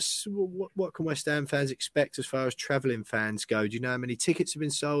 What can West Ham fans expect as far as travelling fans go? Do you know how many tickets have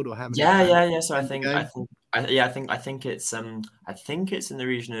been sold or how many? Yeah. So I think it's in the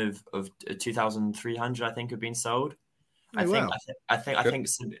region of 2,300. I think have been sold. I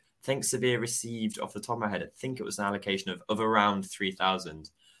think Sevilla received, off the top of my head, I think it was an allocation of around 3,000.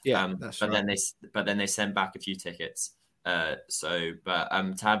 Yeah, that's right. But then they sent back a few tickets. To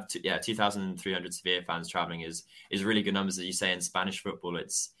have 2,300 Sevilla fans traveling is really good numbers. As you say, in Spanish football,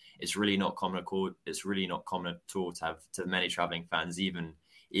 it's really not common at all. It's really not common at all to have many traveling fans, even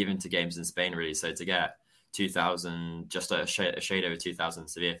to games in Spain. Really, so to get 2,000, just a shade over 2,000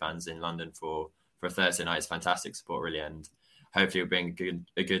 Sevilla fans in London for a Thursday night is fantastic support, really, and hopefully it'll bring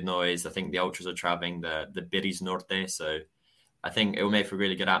a good noise. I think the ultras are travelling the Biris Norte, so I think it will make for a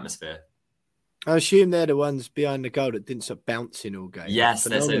really good atmosphere. I assume they're the ones behind the goal that didn't stop bouncing all game. Yes, so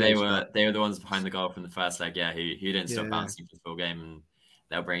they were the ones behind the goal from the first leg, who didn't stop bouncing for the full game, and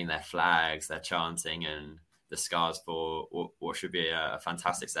they'll bring their flags, their chanting, and the scars for what should be a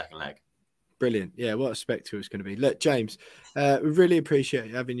fantastic second leg. Brilliant. Yeah, what a spectacle it's going to be. Look, James, we really appreciate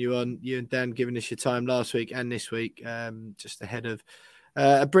having you on. You and Dan giving us your time last week and this week, just ahead of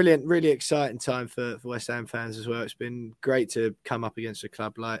a brilliant, really exciting time for West Ham fans as well. It's been great to come up against a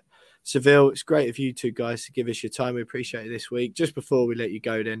club like Seville. It's great of you two guys to give us your time. We appreciate it this week. Just before we let you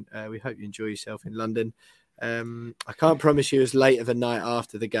go then, we hope you enjoy yourself in London. I can't promise you as late of a night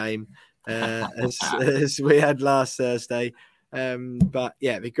after the game as we had last Thursday. But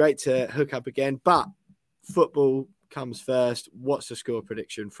yeah, it'd be great to hook up again. But football comes first. What's the score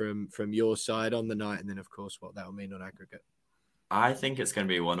prediction from your side on the night, and then of course what that will mean on aggregate? I think it's going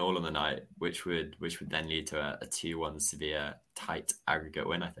to be 1-1 on the night, which would then lead to a 2-1 Sevilla tight aggregate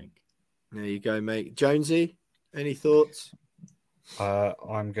win, I think. There you go, mate. Jonesy, any thoughts?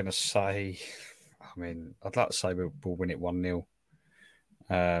 I'm going to say, I'd like to say we'll win it 1-0,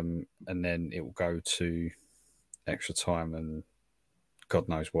 and then it will go to extra time and God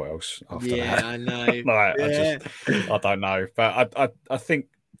knows what else after that. I know. I don't know, but I think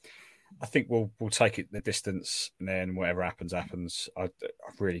we'll take it the distance, and then whatever happens. I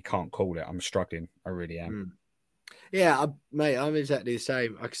really can't call it. I'm struggling. I really am. Yeah, mate, I'm exactly the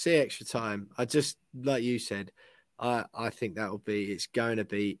same. I can see extra time. I just, like you said, I think it's going to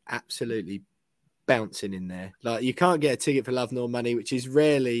be absolutely bouncing in there. Like, you can't get a ticket for love nor money, which is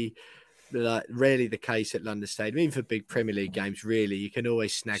rarely the case at London Stadium. Even for big Premier League games, really, you can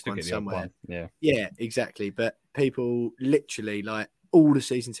always snag one somewhere. Yeah, exactly. But people literally, like, all the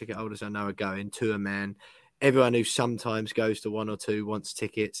season ticket holders I know are going to a man. Everyone who sometimes goes to one or two wants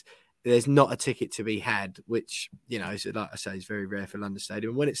tickets. There's not a ticket to be had, which, is, like I say, is very rare for London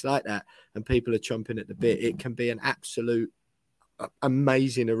Stadium. And when it's like that and people are chomping at the bit, it can be an absolute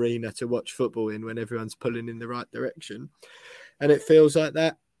amazing arena to watch football in when everyone's pulling in the right direction. And it feels like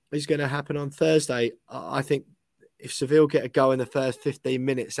that is going to happen on Thursday. I think if Seville get a goal in the first 15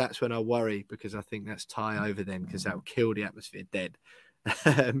 minutes, that's when I worry, because I think that's tie over then, because that will kill the atmosphere dead.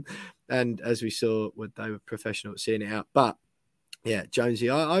 And as we saw, they were professional at seeing it out. But yeah, Jonesy,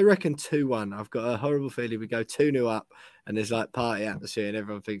 I reckon 2-1. I've got a horrible feeling we go 2-0 up and there's like party atmosphere and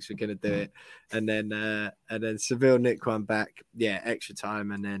everyone thinks we're going to do it. And then Seville nick one back. Yeah, extra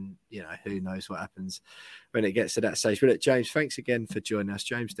time. And then, who knows what happens when it gets to that stage. But look, James, thanks again for joining us.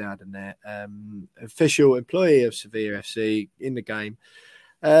 James Dowden there, official employee of Sevilla FC in the game.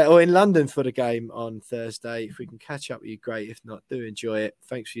 Or in London for the game on Thursday. If we can catch up with you, great. If not, do enjoy it.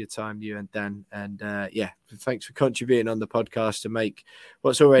 Thanks for your time, you and Dan. And thanks for contributing on the podcast to make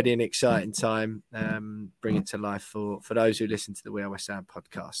what's already an exciting time, bring it to life for those who listen to the We Are West Ham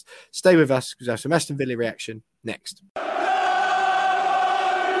podcast. Stay with us because I have some Aston Villa reaction next.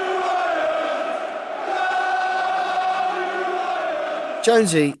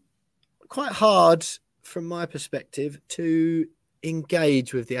 Jonesy, quite hard from my perspective to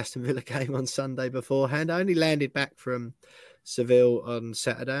engage with the Aston Villa game on Sunday beforehand. I only landed back from Seville on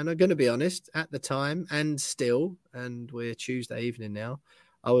Saturday, and I'm going to be honest, at the time and still, and we're Tuesday evening now,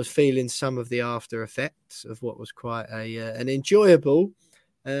 I was feeling some of the after effects of what was quite an enjoyable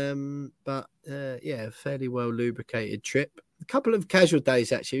but fairly well lubricated trip. A couple of casual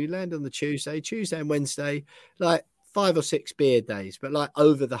days actually. We landed on the Tuesday and Wednesday, like 5 or 6 beer days, but like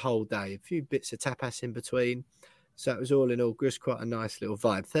over the whole day, a few bits of tapas in between. So it was all in all just quite a nice little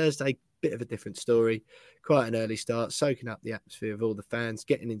vibe. Thursday, bit of a different story. Quite an early start, soaking up the atmosphere of all the fans,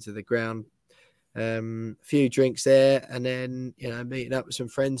 getting into the ground. A few drinks there, and then, meeting up with some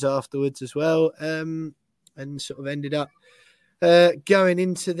friends afterwards as well. And sort of ended up going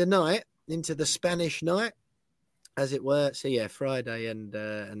into the night, into the Spanish night, as it were. So yeah, Friday and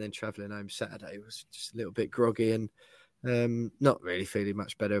then travelling home Saturday was just a little bit groggy and not really feeling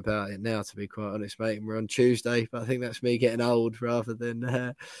much better about it now, to be quite honest, mate. And we're on Tuesday, but I think that's me getting old rather than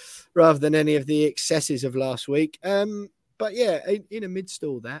any of the excesses of last week. But yeah, in amidst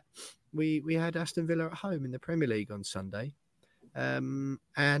all that, we had Aston Villa at home in the Premier League on Sunday, and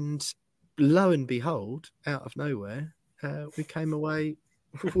lo and behold, out of nowhere, we came away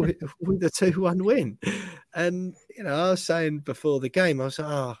with a 2-1 win. And I was saying before the game, I was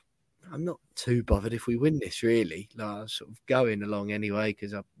like, I'm not too bothered if we win this, really. Like, I was sort of going along anyway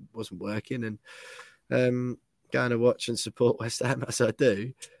because I wasn't working, and going to watch and support West Ham as I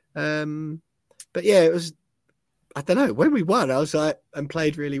do. But yeah, it was, I don't know, when we won, I was like, and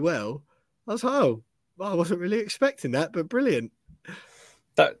played really well, I was like, oh, well, I wasn't really expecting that, but brilliant.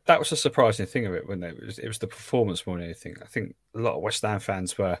 That was a surprising thing of it, wasn't it? It was the performance more than anything. I think a lot of West Ham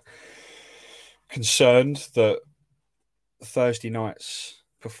fans were concerned that Thursday night's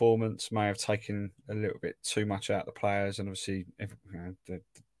performance may have taken a little bit too much out of the players, and obviously,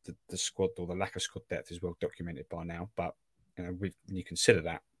 the squad or the lack of squad depth is well documented by now. But when you consider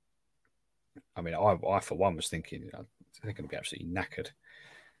that, I mean, I for one was thinking they're going to be absolutely knackered.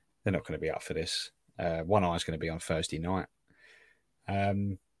 They're not going to be up for this. One eye's going to be on Thursday night.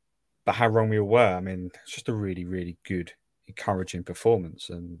 But how wrong we all were. I mean, it's just a really, really good, encouraging performance,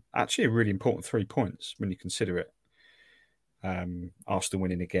 and actually a really important 3 points when you consider it. Arsenal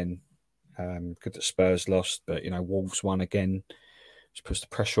winning again. Good that Spurs lost, but Wolves won again. Just puts the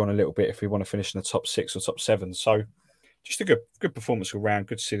pressure on a little bit if we want to finish in the top 6 or top 7. So just a good performance all round.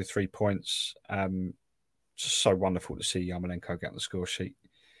 Good to see the 3 points. Just so wonderful to see Yarmolenko get on the score sheet.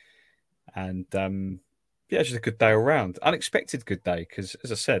 And just a good day all round. Unexpected good day because,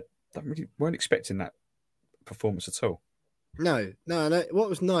 as I said, weren't expecting that performance at all. No. What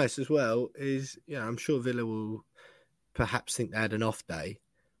was nice as well is, I'm sure Villa will perhaps think they had an off day,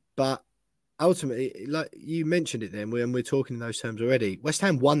 but ultimately, like you mentioned it then, we're talking in those terms already. West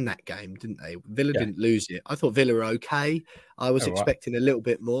Ham won that game, didn't they? Villa didn't lose it. I thought Villa were okay. I was expecting a little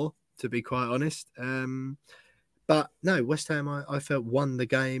bit more, to be quite honest. But no, West Ham, I felt won the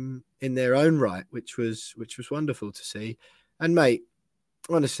game in their own right, which was wonderful to see. And mate,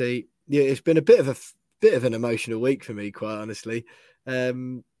 honestly, it's been a bit of an emotional week for me, quite honestly. I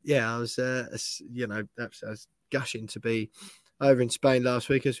was gushing to be over in Spain last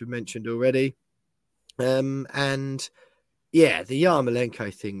week, as we mentioned already. The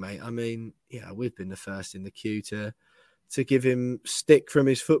Yarmolenko thing, mate. I mean, we've been the first in the queue to give him stick from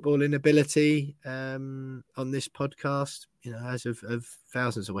his footballing ability on this podcast, as of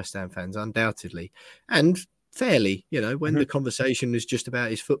thousands of West Ham fans, undoubtedly. And fairly, when the conversation is just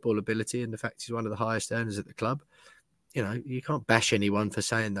about his football ability and the fact he's one of the highest earners at the club, you can't bash anyone for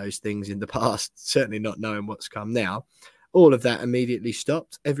saying those things in the past, certainly not knowing what's come now. All of that immediately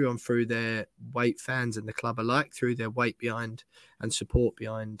stopped. Everyone threw their weight, fans and the club alike, threw their weight behind and support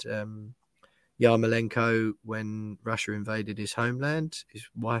behind Yarmolenko when Russia invaded his homeland. His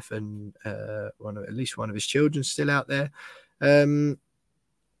wife and at least one of his children still out there.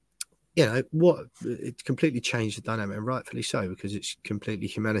 It completely changed the dynamic, and rightfully so, because it's completely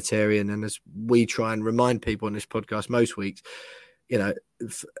humanitarian. And as we try and remind people on this podcast most weeks,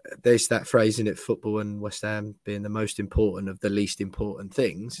 there's that phrase in it, football and West Ham being the most important of the least important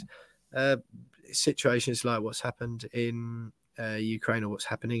things. Situations like what's happened in Ukraine or what's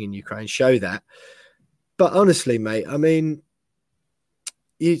happening in Ukraine show that. But honestly, mate, I mean,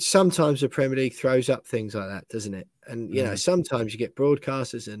 sometimes the Premier League throws up things like that, doesn't it? And, sometimes you get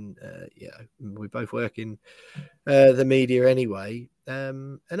broadcasters and, we both work in the media anyway.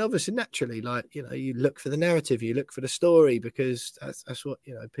 And obviously, naturally, you look for the narrative, you look for the story, because that's what,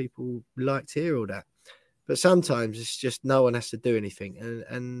 people like to hear all that. But sometimes it's just no one has to do anything.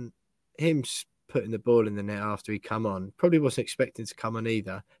 And him putting the ball in the net after he come on, probably wasn't expecting to come on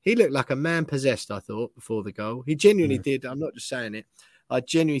either. He looked like a man possessed, I thought, before the goal. He genuinely did. I'm not just saying it. I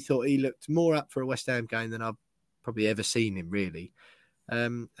genuinely thought he looked more up for a West Ham game than I've probably ever seen him, really.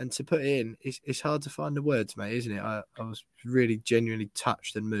 And to put it in, it's hard to find the words, mate, isn't it? I was really genuinely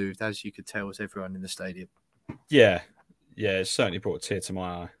touched and moved, as you could tell, as everyone in the stadium. Yeah, it certainly brought a tear to my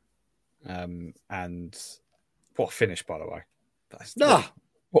eye. And what a finish, by the way.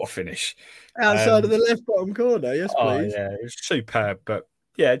 What a finish. Outside of the left bottom corner, yes, please. Oh, yeah, it was superb. But,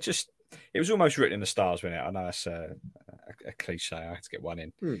 yeah, it was almost written in the stars, wasn't it? I know that's a cliche. I had to get one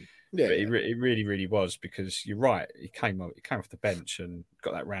in. Yeah, but it really, really was, because you're right. He came off the bench and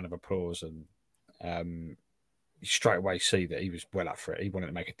got that round of applause, and you straight away see that he was well up for it. He wanted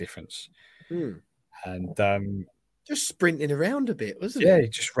to make a difference. And just sprinting around a bit, wasn't it? Yeah, he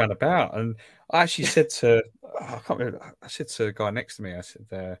just ran about. And I actually said to the guy next to me, I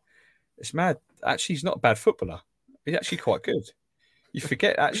said, it's mad. Actually, he's not a bad footballer. He's actually quite good. You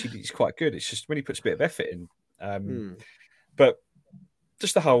forget, actually, he's quite good. It's just when he puts a bit of effort in. But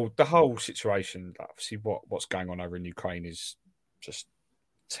just the whole situation, obviously, what's going on over in Ukraine is just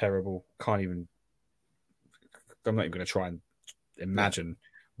terrible. I'm not even going to try and imagine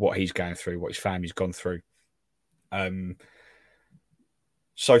what he's going through, what his family's gone through.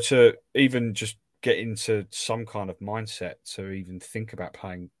 So to even just get into some kind of mindset to even think about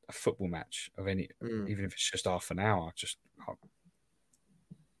playing a football match of any, even if it's just half an hour, just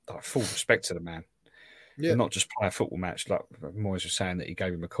full respect to the man. Yeah. And not just play a football match. Like Moyes was saying, that he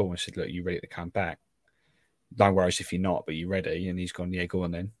gave him a call and said, look, you ready to come back? No worries if you're not, but you ready? And he's gone, yeah, go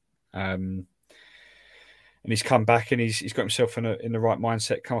on then. And he's come back and he's got himself in the right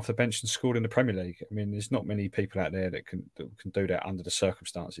mindset, come off the bench and scored in the Premier League. I mean, there's not many people out there that can do that under the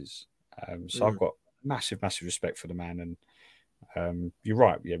circumstances. So I've got massive respect for the man. And you're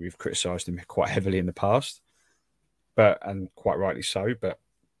right, yeah, we've criticised him quite heavily in the past, and quite rightly so. But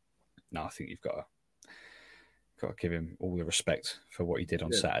no, I think you've got to give him all the respect for what he did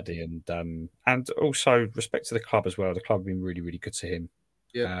on Saturday, and also respect to the club as well. The club have been really, really good to him.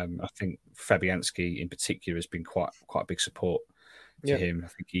 Yeah. I think Fabianski in particular has been quite a big support to him. I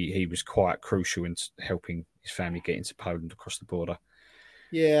think he was quite crucial in helping his family get into Poland across the border.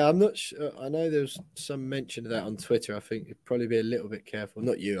 Yeah, I'm not sure. I know there was some mention of that on Twitter. I think you'd probably be a little bit careful.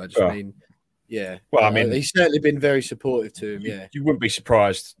 Not you, I just mean, yeah. Well, I mean, he's certainly been very supportive to him. Yeah, you wouldn't be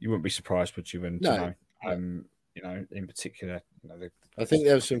surprised. You wouldn't be surprised, would you? And no. In particular, I think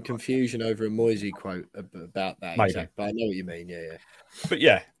there was some confusion over a Moisey quote about that. Maybe. Exactly. But I know what you mean. Yeah. But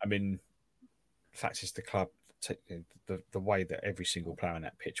yeah, I mean, the fact is, the club, the way that every single player on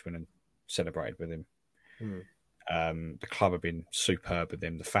that pitch went and celebrated with him. The club have been superb with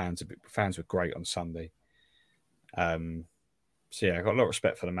him. The fans were great on Sunday. So yeah, I got a lot of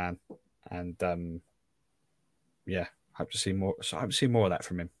respect for the man, and hope to see more. So I hope to see more of that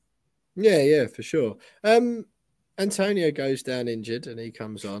from him. Yeah, for sure. Antonio goes down injured and he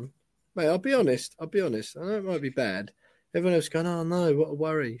comes on. Mate, I'll be honest. I know it might be bad. Everyone else going, oh no, what a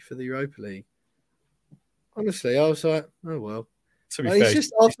worry for the Europa League. Honestly, I was like, oh well. To be fair, he's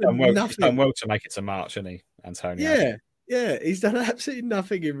just done well to make it to March, hasn't he, Antonio? Yeah. He's done absolutely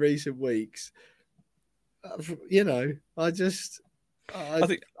nothing in recent weeks. I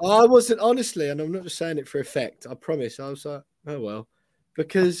wasn't, honestly, and I'm not just saying it for effect. I promise. I was like, oh well,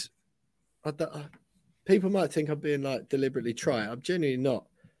 because people might think I'm being like deliberately trying. I'm genuinely not.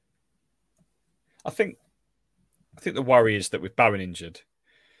 I think the worry is that with Bowen injured,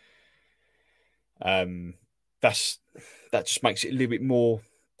 that just makes it a little bit more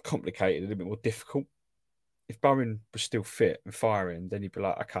complicated, a little bit more difficult. If Bowen was still fit and firing, then you'd be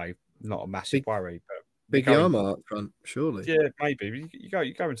like, okay, not a massive worry, but big Yarmar up front, surely. Yeah, maybe. You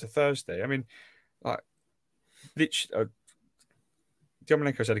go into Thursday. I mean, like, literally,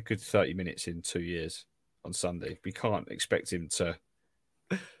 Yarmolenko's had a good 30 minutes in 2 years on Sunday. We can't expect him to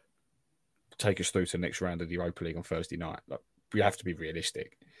take us through to the next round of the Europa League on Thursday night. Like, we have to be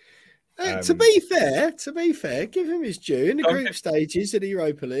realistic. To be fair, give him his due in the group stages of the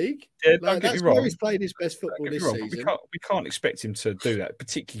Europa League. Yeah, don't get me wrong. Where he's played his best football this season. We can't expect him to do that,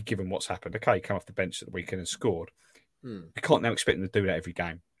 particularly given what's happened. Okay, he came off the bench at the weekend and scored. We can't now expect him to do that every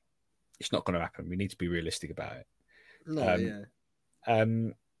game. It's not going to happen. We need to be realistic about it.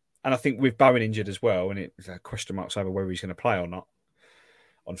 And I think with Bowen injured as well, and it's question marks over whether he's going to play or not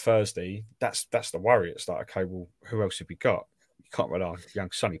on Thursday, that's the worry. It's like, okay, well, who else have we got? You can't rely on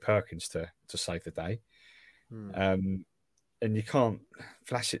young Sonny Perkins to save the day. And you can't,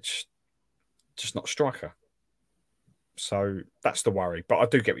 Vlasic, just not a striker. So that's the worry. But I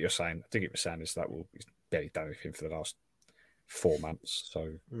do get what you're saying. Is that he's barely done anything for the last 4 months.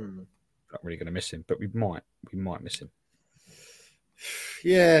 So not really going to miss him, but we might miss him.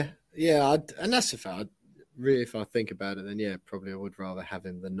 Yeah, and that's the fact. Really, if I think about it, then probably I would rather have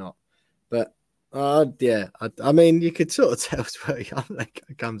him than not. But I mean, you could sort of tell where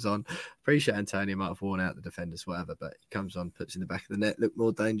he comes on. Appreciate Antonio might have worn out the defenders, whatever, but he comes on, puts in the back of the net, look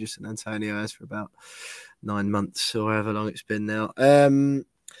more dangerous than Antonio has for about 9 months or however long it's been now. Declan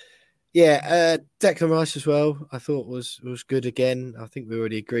Rice as well, I thought was good again. I think we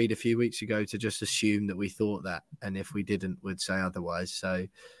already agreed a few weeks ago to just assume that we thought that, and if we didn't, we'd say otherwise. So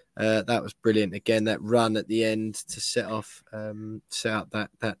that was brilliant. Again, that run at the end to set out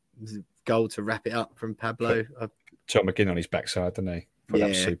that goal to wrap it up from Pablo. John McGinn on his backside, didn't he? That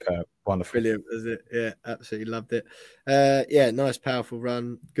was superb. Wonderful. Brilliant, was it? Yeah, absolutely loved it. Nice, powerful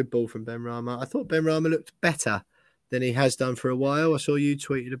run. Good ball from Benrahma. I thought Benrahma looked better than he has done for a while. I saw you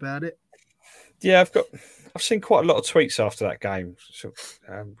tweeted about it. Yeah, I've seen quite a lot of tweets after that game. So,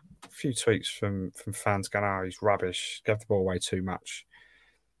 a few tweets from fans going, "Oh, he's rubbish. Gave the ball away too much.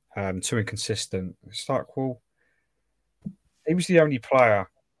 Too inconsistent." It's like, well, he was the only player,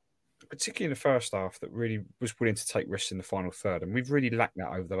 particularly in the first half, that really was willing to take risks in the final third. And we've really lacked that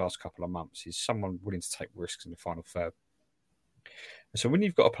over the last couple of months, is someone willing to take risks in the final third. And so when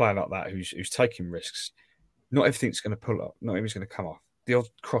you've got a player like that who's taking risks, not everything's going to pull up, not everything's going to come off. The odd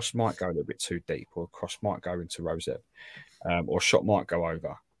cross might go a little bit too deep, or a cross might go into Rosette, or a shot might go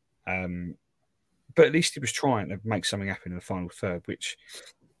over. But at least he was trying to make something happen in the final third, which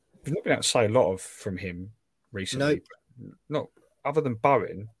we've not been able to say a lot of from him recently. No. Not other than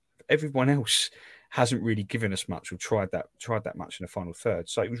Bowen. Everyone else hasn't really given us much or tried that much in the final third.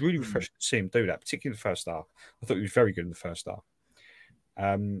 So it was really refreshing to see him do that, particularly in the first half. I thought he was very good in the first half.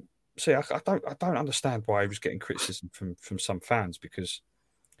 So yeah, I don't understand why he was getting criticism from some fans, because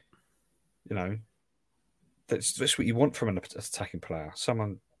that's what you want from an attacking player.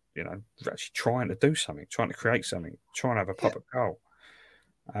 Someone actually trying to do something, trying to create something, trying to have a proper goal.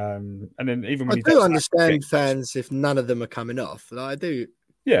 And then even when I do understand fans if none of them are coming off. Like, I do.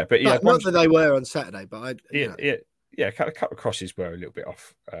 Yeah, but not that they were on Saturday, but a couple of crosses were a little bit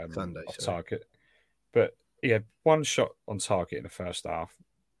off Sunday, off target. But he had one shot on target in the first half.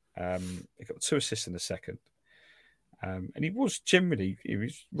 He got 2 assists in the second, and he was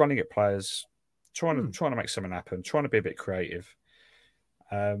running at players, trying to make something happen, trying to be a bit creative.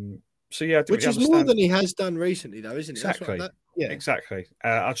 So yeah, which is more than he has done recently, though, isn't it? Exactly. Exactly.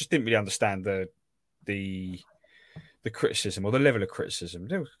 I just didn't really understand the criticism or the level of criticism.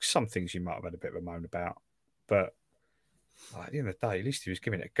 There were some things you might have had a bit of a moan about, but at the end of the day, at least he was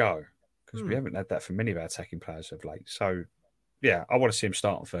giving it a go, because we haven't had that from many of our attacking players of late. So yeah, I want to see him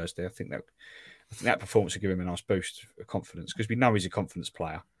start on Thursday. I think that performance will give him a nice boost of confidence, because we know he's a confidence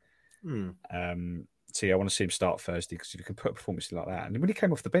player. So yeah, I want to see him start Thursday, because if you can put a performance like that, and when he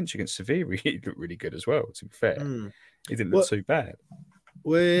came off the bench against Seville, he looked really good as well. To be fair, he didn't look too bad.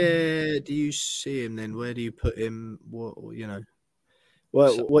 Where do you see him then? Where do you put him? What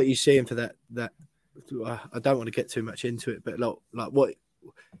are you seeing for that? I don't want to get too much into it, but like what?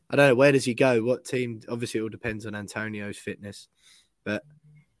 I don't know. Where does he go? What team? Obviously, it all depends on Antonio's fitness,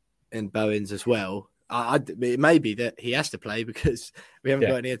 and Bowen's as well. It may be that he has to play because we haven't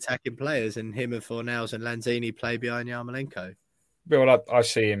got any attacking players, and him and Fornals and Lanzini play behind Yarmolenko. Well, I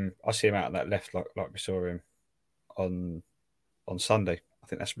see him out on that left, like we saw him on Sunday. I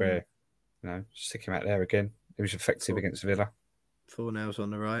think that's where stick him out there again. He was effective against Villa. Fornals on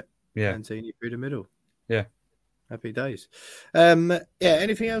the right, yeah. Lanzini through the middle. Yeah, happy days.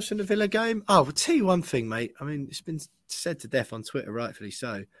 Anything else in the Villa game? Oh, I'll tell you one thing, mate. I mean, it's been said to death on Twitter, rightfully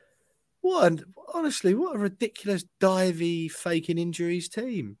so. Honestly, what a ridiculous divey faking injuries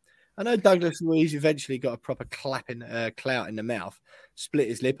team. I know Douglas Luiz eventually got a proper clout in the mouth, split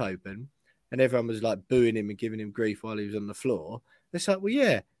his lip open, and everyone was like booing him and giving him grief while he was on the floor. It's like, well,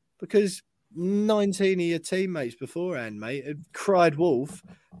 yeah, because 19 of your teammates beforehand, mate, had cried wolf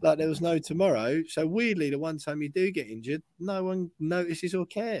like there was no tomorrow. So weirdly, the one time you do get injured, no one notices or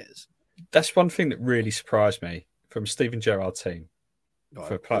cares. That's one thing that really surprised me from Steven Gerrard's team.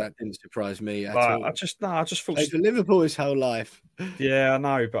 That didn't surprise me at all. I just thought for Liverpool his whole life. Yeah, I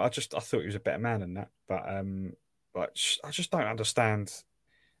know, but I thought he was a better man than that. But I just don't understand.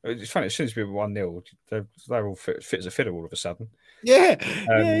 It's funny, as soon as we were 1-0, they're all fit as a fiddle all of a sudden. Yeah.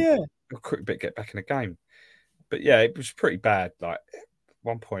 A quick bit get back in the game. But yeah, it was pretty bad. Like at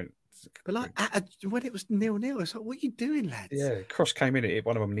one point. But when it was 0-0, it's like, what are you doing, lads? Yeah, cross came in, it hit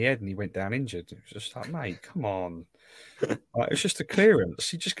one of them in the head, and he went down injured. It was just like, mate, come on. It's just a clearance.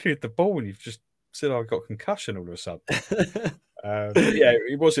 He just cleared the ball, and you've just said, "I got concussion" all of a sudden. Yeah,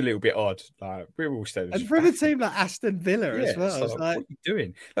 it was a little bit odd. Like we were all standing. And from a team like Aston Villa as well, it's like, what are you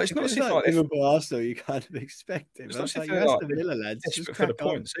doing? Like, it's not as if like Liverpool, Arsenal, you kind of expect it. It's not like Aston Villa lads just for the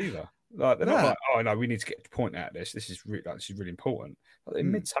points either. Like they're not like, oh no, we need to get the point out of this. This is really important. Like, they're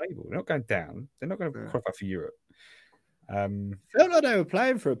mid-table. They're not going down. They're not going to qualify for Europe. Felt like they were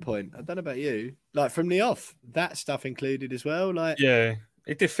playing for a point. I don't know about you. Like from the off, that stuff included as well. Like yeah,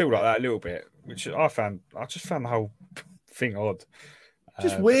 it did feel like that a little bit, which I just found the whole thing odd.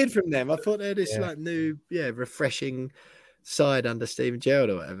 Just weird from them. I thought they had this like new, refreshing side under Steven Gerrard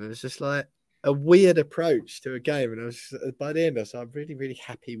or whatever. It was just like a weird approach to a game, and I was by the end, I'm really, really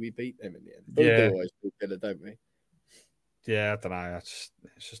happy we beat them in the end. But we do always beat Villa, don't we? Yeah, I don't know. It's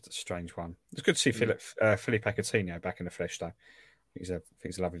just a strange one. It's good to see Felipe Coutinho back in the flesh, though. He's a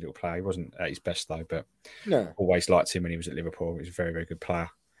lovely little player. He wasn't at his best, though, but always liked him when he was at Liverpool. He's a very, very good player.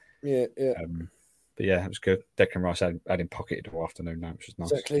 Yeah. But yeah, it was good. Declan Rice had him pocketed all afternoon now, which was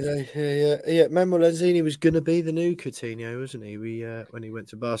nice. Exactly. Yeah. Manuel Lanzini was going to be the new Coutinho, wasn't he? When he went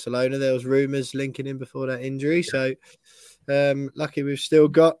to Barcelona, there was rumours linking him before that injury. So lucky we've still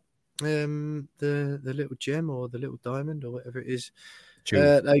got the little gem or the little diamond or whatever it is.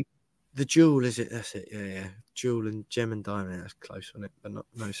 The jewel, is it? That's it. Yeah. Jewel and gem and diamond. That's close on it, but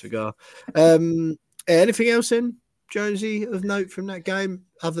no cigar. Anything else in Jonesy of note from that game,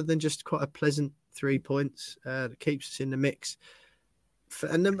 other than just quite a pleasant 3 points that keeps us in the mix?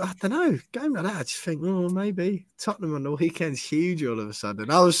 And then, I don't know, game like that, I just think, maybe Tottenham on the weekend's huge all of a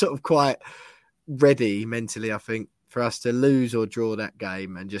sudden. I was sort of quite ready mentally, I think, for us to lose or draw that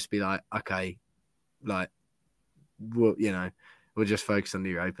game and just be like, okay, like, well, we'll just focus on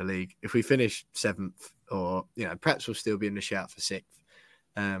the Europa League. If we finish 7th, or perhaps we'll still be in the shout for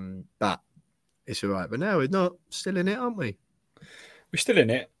 6th. But it's all right. But no, we're not still in it, aren't we? We're still in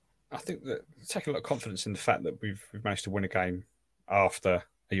it. I think that taking a lot of confidence in the fact that we've managed to win a game after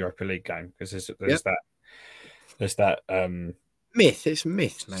a Europa League game, because there's that myth. It's a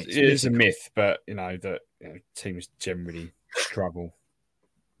myth, mate. It is a myth, but teams generally struggle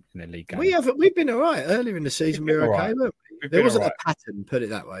in their league games. We've been all right earlier in the season. We were okay, weren't we? There wasn't a pattern, put it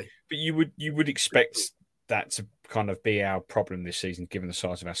that way. But you would expect that to kind of be our problem this season, given the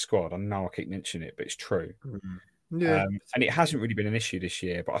size of our squad. I know I keep mentioning it, but it's true. Mm-hmm. Yeah, and it hasn't really been an issue this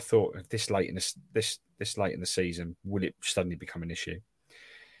year. But I thought this late in the season, will it suddenly become an issue?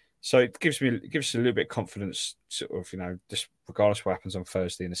 So it gives us a little bit of confidence, sort of, just regardless of what happens on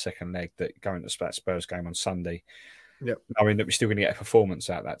Thursday in the second leg, that going to that Spurs game on Sunday, knowing that we're still going to get a performance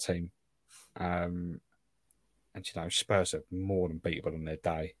out of that team. And Spurs are more than beatable on their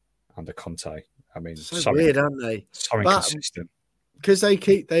day under Conte. I mean, so weird, aren't they? So inconsistent. Because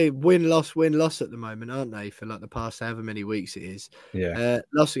they win loss at the moment, aren't they? For like the past however many weeks it is. Yeah.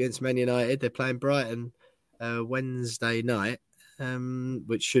 Loss against Man United. They're playing Brighton Wednesday night,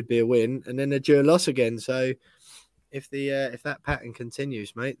 which should be a win, and then they're due a loss again. So if that pattern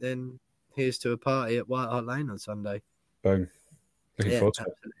continues, mate, then here's to a party at White Hart Lane on Sunday. Boom. Looking forward to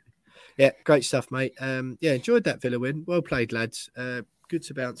it. Yeah, great stuff, mate. Enjoyed that Villa win. Well played, lads. Good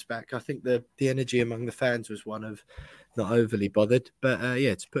to bounce back. I think the energy among the fans was one of not overly bothered, but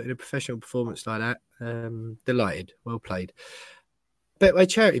to put in a professional performance like that, delighted. Well played. Betway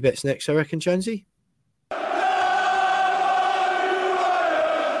charity bets next, I reckon, Jonesy.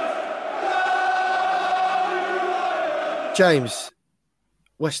 James,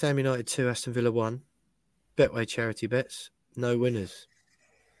 West Ham United 2, Aston Villa 1. Betway charity bets, no winners.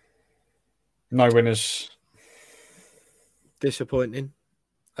 No winners. Disappointing.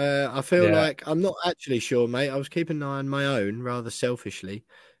 I feel like I'm not actually sure, mate. I was keeping an eye on my own rather selfishly,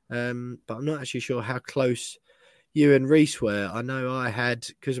 but I'm not actually sure how close you and Reese were. I know I had,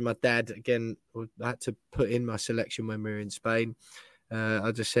 because of my dad, again, I had to put in my selection when we were in Spain.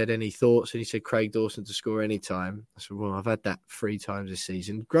 I just said, any thoughts? And he said Craig Dawson to score any time. I said, well, I've had that 3 times this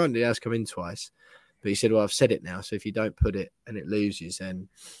season. Granted, it has come in twice. But he said, well, I've said it now. So if you don't put it and it loses, then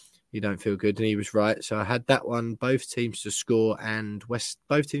you don't feel good. And he was right. So I had that one, both teams to score, and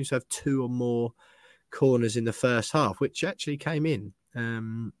both teams have 2 or more corners in the first half, which actually came in.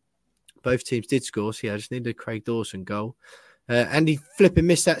 Both teams did score. So I just needed a Craig Dawson goal. And he flipping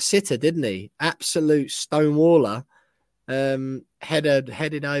missed that sitter, didn't he? Absolute stonewaller.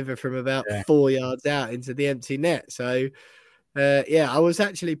 Headed over from about 4 yards out into the empty net. So, I was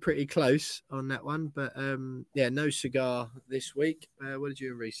actually pretty close on that one. But, no cigar this week. What did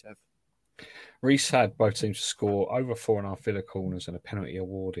you and Reese have? Reese had both teams to score over 4.5 Villa corners and a penalty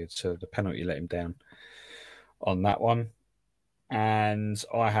awarded. So the penalty let him down on that one. And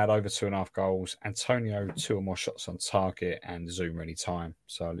I had over 2.5 goals. Antonio, 2 or more shots on target, and Zuma any time.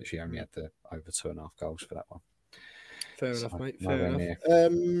 So I literally only had the over 2.5 goals for that one. Fair enough, mate. Fair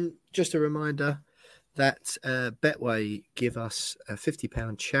enough. Just a reminder that Betway give us a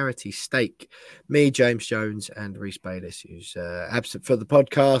 £50 charity stake. Me, James Jones, and Reese Bayliss, who's absent for the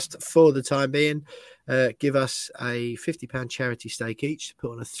podcast for the time being, give us a £50 charity stake each to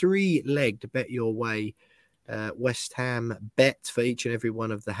put on a 3-legged Bet Your Way West Ham bet for each and every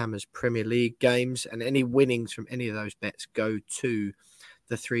one of the Hammers Premier League games. And any winnings from any of those bets go to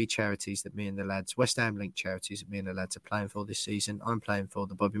the 3 charities that me and the lads, West Ham linked charities that me and the lads are playing for this season. I'm playing for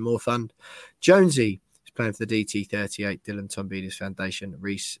the Bobby Moore Fund. Jonesy is playing for the DT38 Dylan Tombides Foundation.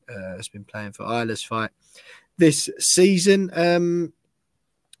 Reese has been playing for Isla's Fight this season.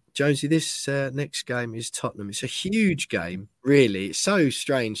 Jonesy, this next game is Tottenham. It's a huge game, really. It's so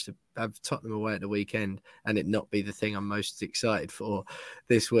strange to have Tottenham away at the weekend and it not be the thing I'm most excited for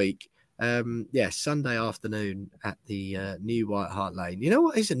this week. Sunday afternoon at the new White Hart Lane. You know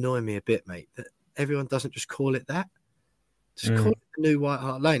what is annoying me a bit, mate? That everyone doesn't just call it that. Just call it the new White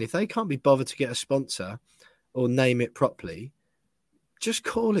Hart Lane. If they can't be bothered to get a sponsor or name it properly, just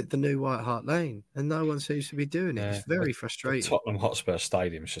call it the new White Hart Lane. And no one seems to be doing it. It's very frustrating. The Tottenham Hotspur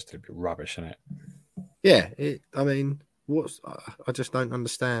Stadium is just a bit rubbish, isn't it? Yeah. I just don't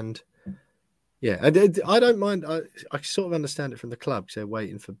understand. Yeah, I don't mind. I sort of understand it from the club because they're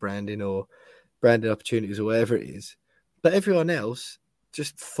waiting for branding or branded opportunities or whatever it is. But everyone else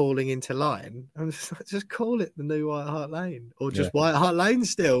just falling into line. I'm just call it the new White Hart Lane or just White Hart Lane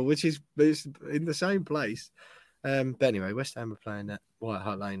still, which is in the same place. But anyway, West Ham are playing at White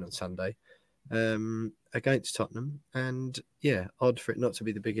Hart Lane on Sunday against Tottenham. And odd for it not to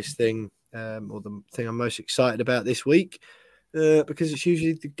be the biggest thing or the thing I'm most excited about this week. because it's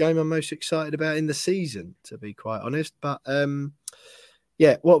usually the game I'm most excited about in the season, to be quite honest. But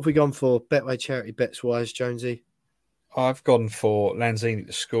yeah, what have we gone for? Betway charity bets wise, Jonesy? I've gone for Lanzini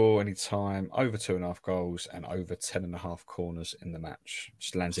to score any time, over 2.5 goals and over 10.5 corners in the match.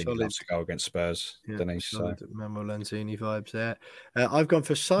 Just Lanzini loves to go against Spurs, Denise. So. Manuel Lanzini vibes there. I've gone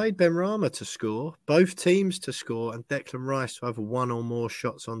for Said Benrahma to score, both teams to score, and Declan Rice to have one or more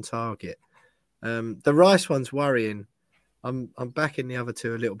shots on target. The Rice one's worrying. I'm backing the other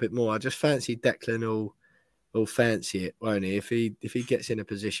two a little bit more. I just fancy Declan will fancy it, won't he? If he gets in a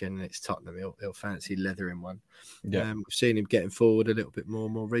position and it's Tottenham, he'll fancy leathering one. Yeah, we've seen him getting forward a little bit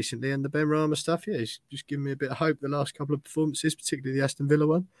more recently, and the Benrahma stuff, yeah, he's just given me a bit of hope the last couple of performances, particularly the Aston Villa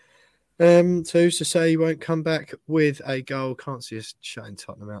one. So who's to say he won't come back with a goal? Can't see us shutting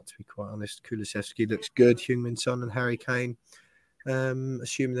Tottenham out, to be quite honest. Kulusevski looks good. Heung-min Son and Harry Kane.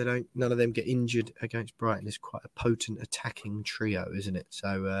 Assuming none of them get injured against Brighton, is quite a potent attacking trio, isn't it?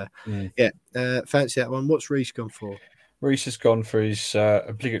 So fancy that one. What's Reece gone for? Reece has gone for his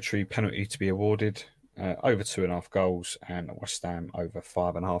obligatory penalty to be awarded, over 2.5 goals, and West Ham over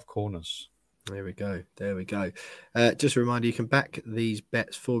 5.5 corners. There we go. Just a reminder, you can back these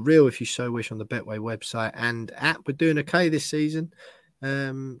bets for real if you so wish on the Betway website and app. We're doing okay this season.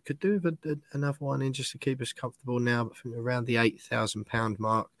 Could do with another one in just to keep us comfortable now, but from around the £8,000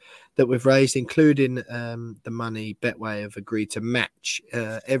 mark that we've raised, including the money Betway have agreed to match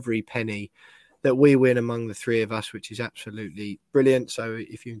every penny that we win among the three of us, which is absolutely brilliant. So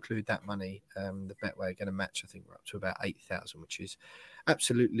if you include that money, the Betway are going to match. I think we're up to about 8,000, which is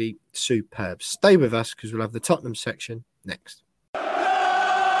absolutely superb. Stay with us because we'll have the Tottenham section next.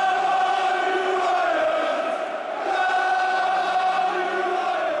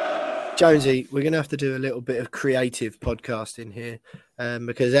 Jonesy, we're going to have to do a little bit of creative podcasting here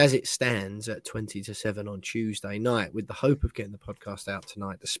because as it stands at 20 to 7 on Tuesday night, with the hope of getting the podcast out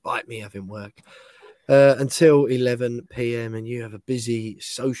tonight, despite me having work until 11 p.m. and you have a busy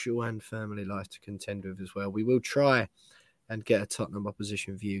social and family life to contend with as well, we will try and get a Tottenham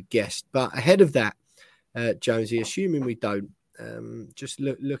opposition view guest. But ahead of that, Jonesy, assuming we don't, just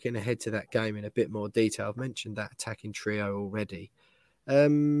looking ahead to that game in a bit more detail, I've mentioned that attacking trio already.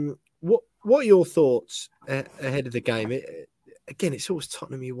 What are your thoughts ahead of the game? Again, it's always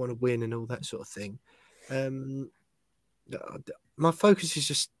Tottenham you want to win and all that sort of thing. My focus is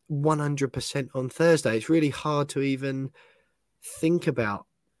just 100% on Thursday. It's really hard to even think about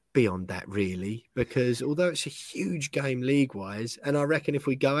beyond that, really, because although it's a huge game league-wise, and I reckon if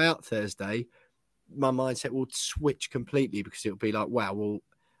we go out Thursday, my mindset will switch completely because it'll be like, wow, well,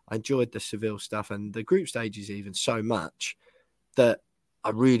 I enjoyed the Seville stuff and the group stages even so much that I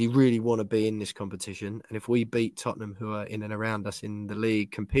really, really want to be in this competition. And if we beat Tottenham, who are in and around us in the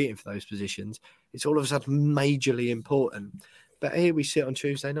league, competing for those positions, it's all of a sudden majorly important. But here we sit on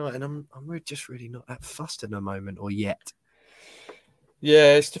Tuesday night, and I'm just really not that fussed in the moment or yet.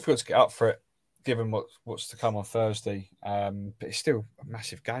 Yeah, it's difficult to get up for it, given what's to come on Thursday. But it's still a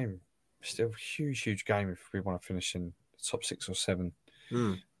massive game. Still a huge game if we want to finish in the top 6 or 7.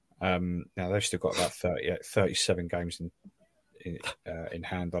 Now, they've still got about 37 games in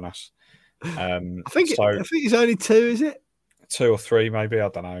hand on us. I think it's only 2, is it? 2 or 3, maybe. I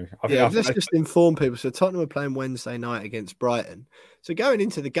don't know. Let's just inform people. So Tottenham are playing Wednesday night against Brighton. So going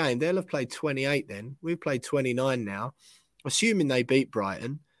into the game, they'll have played 28 then. We've played 29 now. Assuming they beat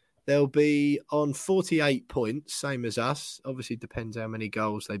Brighton, they'll be on 48 points, same as us. Obviously, depends how many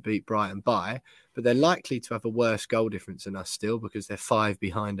goals they beat Brighton by, but they're likely to have a worse goal difference than us still because they're 5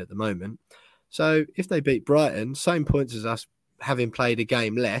 behind at the moment. So if they beat Brighton, same points as us, having played a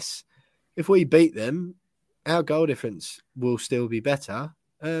game less, if we beat them, our goal difference will still be better.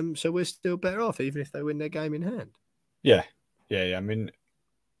 So we're still better off, even if they win their game in hand. Yeah. I mean,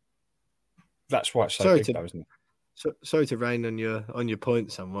 that's why it's so big, though, isn't it? Sorry to rain on your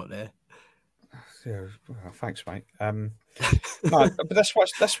point somewhat there. Yeah, well, thanks, mate. No, but that's why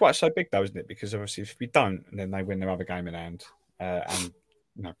it's so big, though, isn't it? Because obviously, if we don't, then they win their other game in hand, and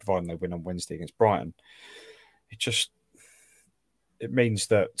providing they win on Wednesday against Brighton, it means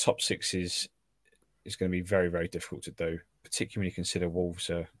that top 6 is going to be very, very difficult to do, particularly when you consider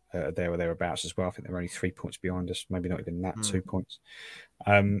Wolves are there or thereabouts as well. I think they're only 3 points behind us, maybe not even that, 2 points.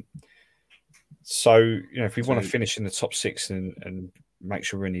 So, if we want to finish in the top 6 and make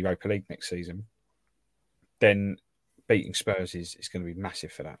sure we're in the Europa League next season, then beating Spurs is going to be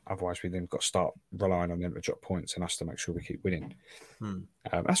massive for that. Otherwise, we then got to start relying on them to drop points and us to make sure we keep winning.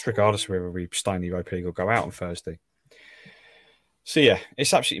 That's regardless of whether we stay in the Europa League or go out on Thursday. So, yeah,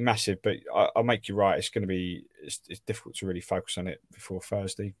 it's absolutely massive, but I'll make you right. It's going to be it's difficult to really focus on it before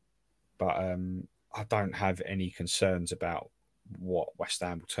Thursday. But I don't have any concerns about what West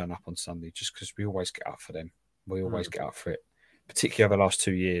Ham will turn up on Sunday, just because we always get up for them. We always get up for it, particularly over the last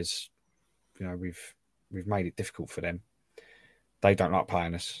 2 years. We've made it difficult for them. They don't like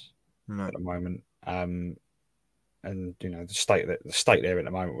playing us at the moment. And the state there at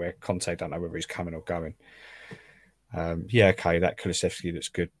the moment where Conte don't know whether he's coming or going. Okay, that Kulusevski looks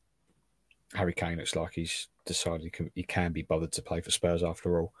good. Harry Kane looks like he's decided he can be bothered to play for Spurs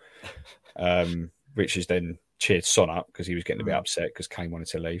after all. Which has then cheered Son up because he was getting a bit upset because Kane wanted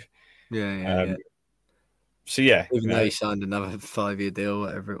to leave. Yeah. So yeah, even though he signed another 5-year deal,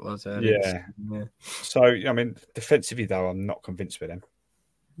 whatever it was. Yeah. So I mean, defensively though, I'm not convinced with them.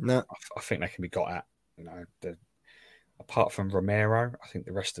 No, I think they can be got at. Apart from Romero, I think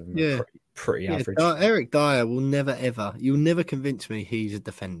the rest of them are pretty average. Eric Dyer will never ever. You'll never convince me he's a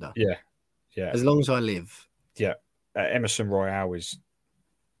defender. Yeah. As long as I live. Yeah. Emerson Royale is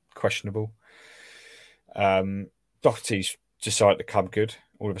questionable. Doherty's decided to come good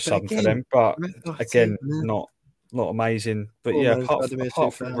all of a sudden for them, but again, not amazing. But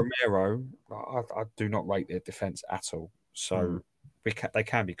apart from Romero, I do not rate their defence at all. So they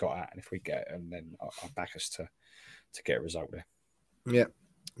can be got at, and if we get them, then I'll back us to get a result there. Yeah,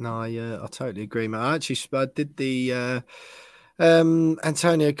 no, I totally agree, mate. I did the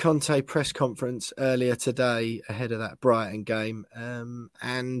Antonio Conte press conference earlier today ahead of that Brighton game,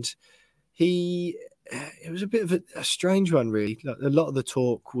 and it was a bit of a strange one, really. Like, a lot of the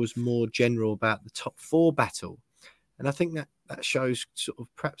talk was more general about the top 4 battle. And I think that shows sort of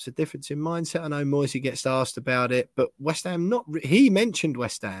perhaps a difference in mindset. I know Moisey gets asked about it, but West Ham, he mentioned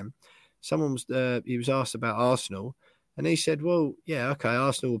West Ham. He was asked about Arsenal, and he said, well, yeah, okay,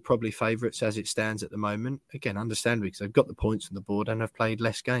 Arsenal will probably favourites as it stands at the moment. Again, understandably, because they've got the points on the board and have played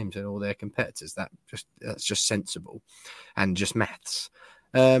less games than all their competitors. That's just sensible and just maths.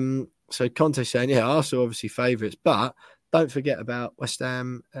 So Conte saying, yeah, Arsenal obviously favourites, but don't forget about West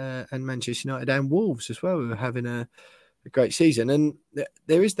Ham and Manchester United and Wolves as well, who are having a great season. And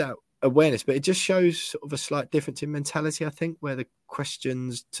there is that awareness, but it just shows sort of a slight difference in mentality, I think, where the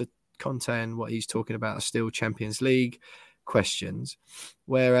questions to Conte and what he's talking about are still Champions League questions.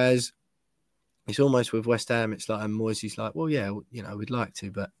 Whereas it's almost with West Ham, it's like, and Moisey's like, well, yeah, we'd like to,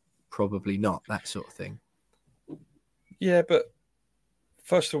 but probably not, that sort of thing. Yeah, but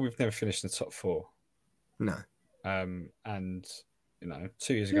first of all, we've never finished in the top 4. No. And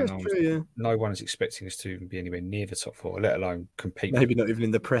 2 years ago, no one is expecting us to even be anywhere near the top 4, let alone compete. Maybe not even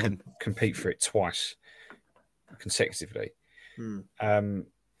in the Prem. Compete for it twice consecutively.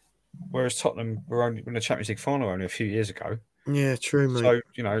 Whereas Tottenham were only in the Champions League final only a few years ago. Yeah, true, mate. So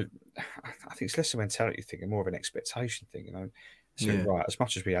I think it's less a mentality thing and more of an expectation thing. Right, as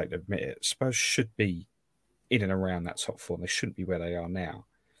much as we hate to admit it, Spurs should be in and around that top 4, and they shouldn't be where they are now.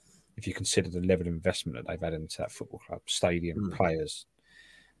 If you consider the level of investment that they've had into that football club, stadium, players,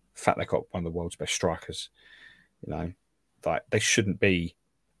 the fact they've got one of the world's best strikers, like they shouldn't be,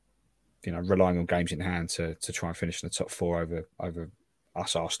 relying on games in hand to try and finish in the top 4 over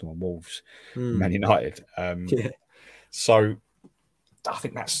us, Arsenal and Wolves, Man United. So I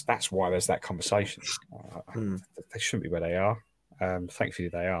think that's why there's that conversation. They shouldn't be where they are. Thankfully,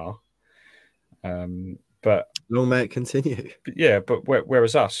 they are. But long may it continue. But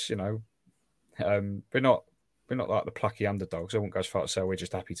whereas us, we're not like the plucky underdogs. I won't go as far as say we're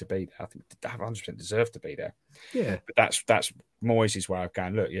just happy to be there. I think they 100% deserve to be there. Yeah, but that's Moyes' way of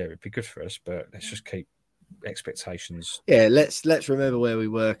going. Look, yeah, it'd be good for us, but let's just keep expectations. Yeah, let's remember where we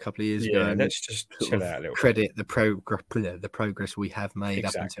were a couple of years ago. And let's just chill out a little. Credit the progress we have made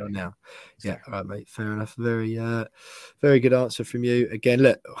up until now. Exactly. Yeah, all right, mate. Fair enough. Very, very good answer from you. Again,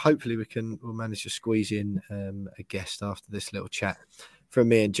 look, hopefully we'll manage to squeeze in a guest after this little chat from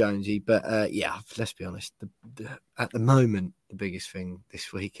me and Jonesy. But let's be honest. At the moment, the biggest thing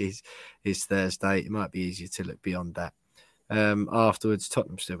this week is Thursday. It might be easier to look beyond that. Afterwards,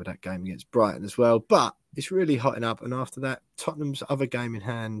 Tottenham still with that game against Brighton as well, but it's really hotting up. And after that, Tottenham's other game in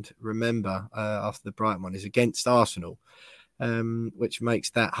hand, remember, after the Brighton one, is against Arsenal, which makes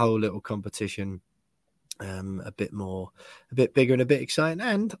that whole little competition a bit bigger and a bit exciting.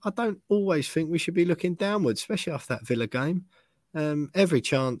 And I don't always think we should be looking downwards, especially after that Villa game. Every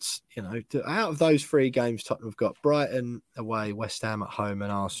chance, out of those 3 games Tottenham have got, Brighton away, West Ham at home,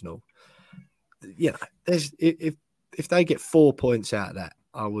 and Arsenal. There's if they get 4 points out of that,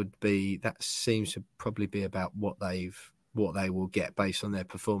 that seems to probably be about what they will get based on their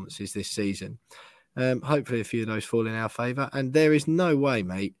performances this season. Hopefully a few of those fall in our favour. And there is no way,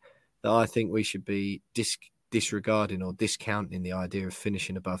 mate, that I think we should be disregarding or discounting the idea of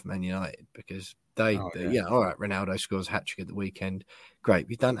finishing above Man United, because all right, Ronaldo scores a hat-trick at the weekend. Great.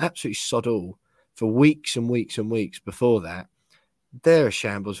 We've done absolutely sod all for weeks and weeks and weeks before that. they're a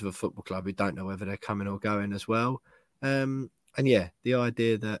shambles of a football club who don't know whether they're coming or going as well. And yeah, the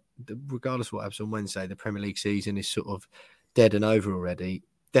idea that regardless of what happens on Wednesday, the Premier League season is sort of dead and over already.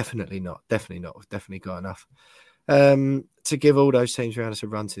 Definitely not. We've definitely got enough to give all those teams around us a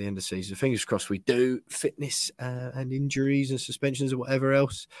run to the end of the season. Fingers crossed we do. Fitness and injuries and suspensions or whatever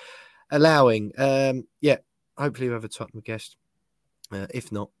else allowing. Hopefully we have a Tottenham guest.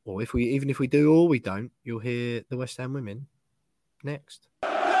 If not, or if we do or we don't, you'll hear the West Ham women next.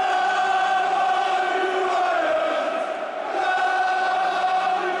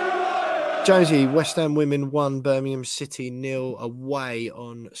 Jonesy, West Ham women 1, Birmingham City 0 away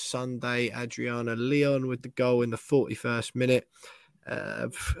on Sunday. Adriana Leon with the goal in the 41st minute.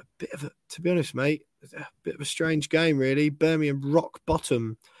 To be honest, mate, a bit of a strange game, really. Birmingham rock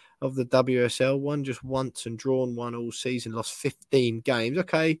bottom of the WSL, won just once and drawn one all season, lost 15 games.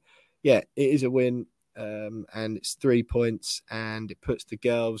 Okay, yeah, it is a win, and it's 3 points, and it puts the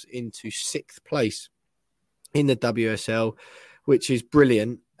girls into 6th place in the WSL, which is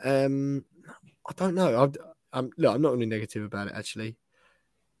brilliant. I don't know. I'm not really negative about it, actually.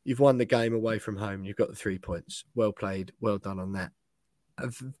 You've won the game away from home. You've got the 3 points. Well played. Well done on that. A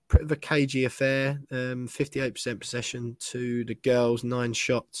bit of a cagey affair. 58% possession to the girls, 9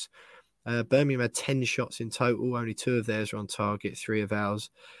 shots. Birmingham had 10 shots in total. Only 2 of theirs were on target. 3 of ours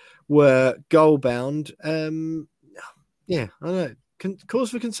were goal bound. Yeah, I don't know. Cause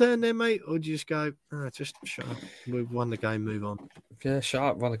for concern there, mate? Or do you just go, just shut up. We've won the game, move on? Yeah, shut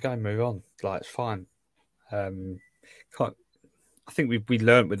up, won the game, move on. Like, it's fine. I think we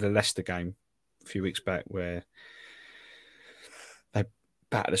learned with the Leicester game a few weeks back where they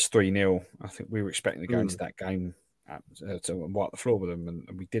battered us 3-0. I think we were expecting to go into that game to wipe the floor with them,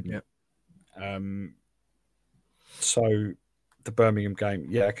 and we didn't. Yep. So the Birmingham game,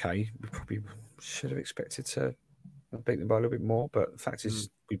 yeah, okay, we probably should have expected to beat them by a little bit more, but the fact is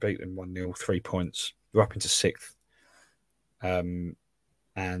we beat them 1-0, 3 points. We're up into 6th.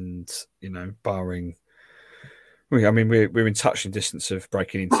 And, you know, barring... I mean, we're in touching distance of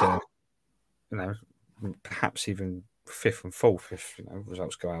breaking into, you know, perhaps even 5th and 4th if, you know,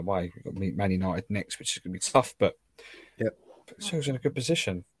 results go our way. We've got to meet Man United next, which is going to be tough, but it's in a good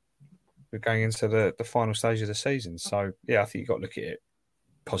position. We're going into the final stage of the season. So, yeah, I think you've got to look at it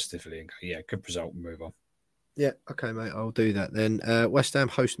positively and go, yeah, good result and move on. Yeah, okay, mate, I'll do that then. West Ham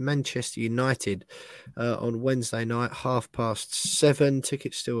host Manchester United on Wednesday night, 7:30.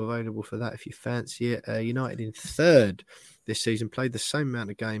 Tickets still available for that if you fancy it. United in 3rd this season, played the same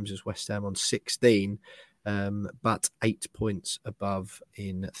amount of games as West Ham on 16, but 8 points above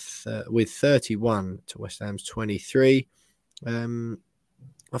with 31 to West Ham's 23.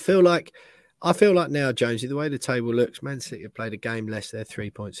 I feel like now, Jonesy, the way the table looks, Man City have played a game less. They're 3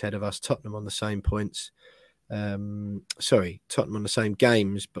 points ahead of us. Tottenham on the same points. Tottenham on the same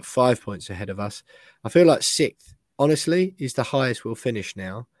games, but 5 points ahead of us. I feel like 6th, honestly, is the highest we'll finish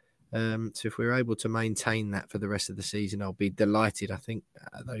now. So if we're able to maintain that for the rest of the season, I'll be delighted. I think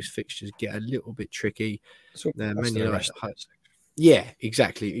those fixtures get a little bit tricky. Yeah,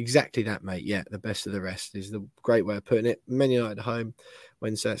 exactly that, mate. Yeah, the best of the rest is the great way of putting it. Man United at home,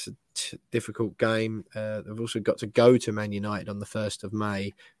 Wednesday, that's a difficult game. They've also got to go to Man United on the 1st of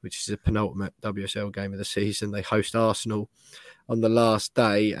May, which is the penultimate WSL game of the season. They host Arsenal on the last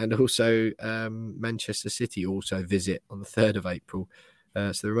day, and also Manchester City also visit on the 3rd of April.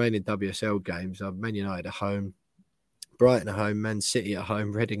 So the remaining WSL games are Man United at home, Brighton at home, Man City at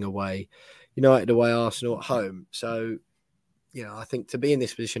home, Reading away, United away, Arsenal at home. So, you know, I think to be in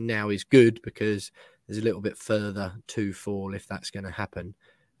this position now is good because there's a little bit further to fall if that's going to happen.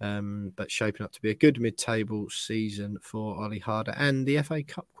 But shaping up to be a good mid-table season for Ollie Harder. And the FA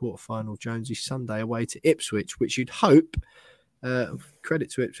Cup quarter-final, Jonesy, Sunday away to Ipswich, which you'd hope,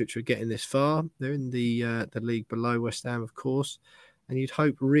 credit to Ipswich for getting this far. They're in the league below West Ham, of course. And you'd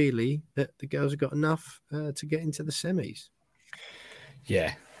hope, really, that the girls have got enough to get into the semis.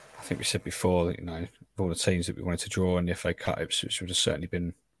 Yeah, I think we said before that, you know, of all the teams that we wanted to draw in the FA Cup, Ipswich would have certainly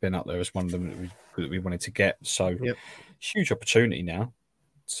been up there as one of them that we wanted to get. So, huge opportunity now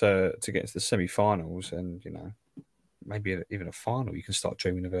to get into the semi-finals, and, you know, maybe even a final. You can start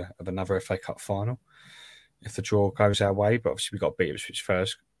dreaming of another FA Cup final if the draw goes our way. But obviously, we've got to beat Ipswich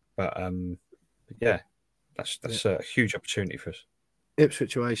first. But yeah, that's a huge opportunity for us.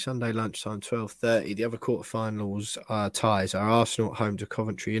 Ipswich away, Sunday lunchtime, 12:30. The other quarterfinals ties are Arsenal at home to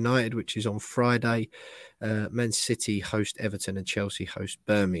Coventry United, which is on Friday. Man City host Everton and Chelsea host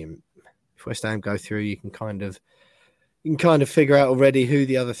Birmingham. If West Ham go through, you can kind of figure out already who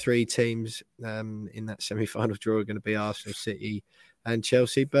the other 3 teams in that semi-final draw are going to be: Arsenal, City, and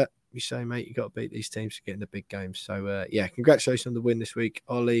Chelsea. But you say, mate, you got to beat these teams to get in the big games. So, congratulations on the win this week,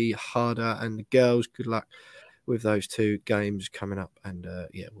 Ollie, Harder, and the girls. Good luck with those 2 games coming up. And,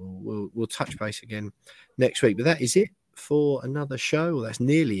 we'll touch base again next week. But that is it for another show. Well, that's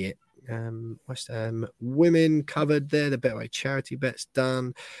nearly it. West Ham women covered there, the Betway charity bets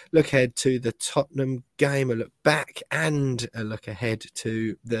done, look ahead to the Tottenham game, a look back and a look ahead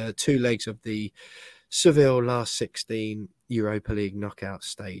to the 2 legs of the Seville last 16 Europa League knockout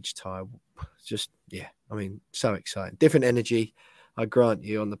stage tie. Just so exciting, different energy, I grant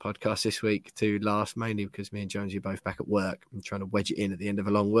you, on the podcast this week to last, mainly because me and Jonesy are both back at work and trying to wedge it in at the end of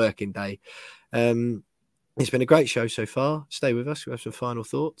a long working day. It's been a great show so far. Stay with us. We have some final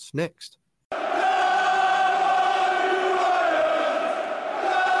thoughts next.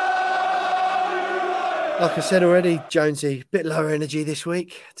 Like I said already, Jonesy, bit lower energy this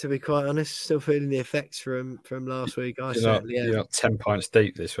week, to be quite honest. Still feeling the effects from last week. You're not 10 pints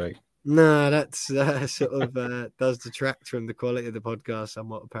deep this week. No, that's sort of does detract from the quality of the podcast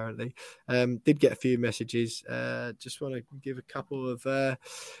somewhat, apparently. Did get a few messages. Just want to give a couple of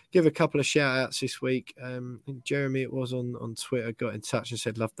shout outs this week. I think Jeremy, it was on Twitter, got in touch and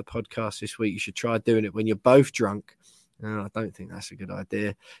said, love the podcast this week. You should try doing it when you're both drunk. I don't think that's a good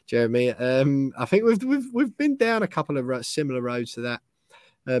idea, Jeremy. I think we've been down a couple of similar roads to that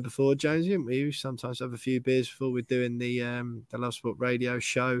before, Jonesy, didn't we? We sometimes have a few beers before we're doing the Love Sport radio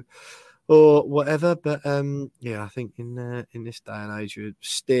show or whatever. But I think in this day and age, we would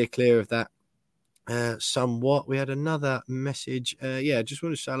steer clear of that somewhat. We had another message. Just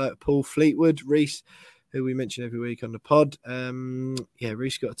want to say hello to Paul Fleetwood, Reese, who we mention every week on the pod.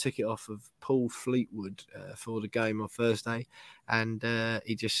 Reese got a ticket off of Paul Fleetwood for the game on Thursday, and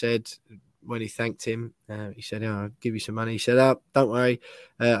he just said, when he thanked him, he said, I'll give you some money. He said, don't worry.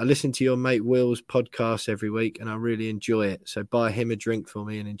 I listen to your mate Will's podcast every week and I really enjoy it. So buy him a drink for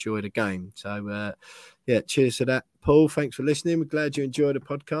me and enjoy the game. So, cheers to that. Paul, thanks for listening. We're glad you enjoyed the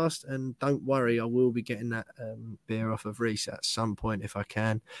podcast. And don't worry, I will be getting that beer off of Reese at some point if I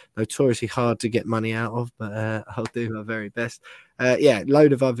can. Notoriously hard to get money out of, but I'll do my very best.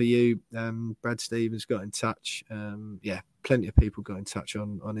 Load of other you. Brad Stevens got in touch. Plenty of people got in touch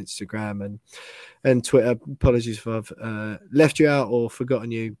on Instagram and Twitter. Apologies if I've left you out or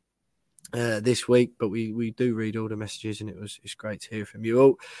forgotten you this week, but we do read all the messages and it's great to hear from you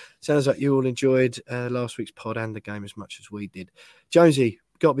all. Sounds like you all enjoyed last week's pod and the game as much as we did. Jonesy,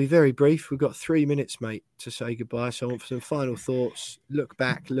 got to be very brief. We've got 3 minutes, mate, to say goodbye. So I want some final thoughts, look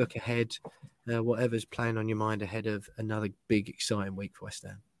back, look ahead, whatever's playing on your mind ahead of another big, exciting week for West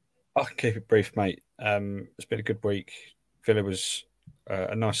Ham. I can keep it brief, mate. It's been a good week. Villa was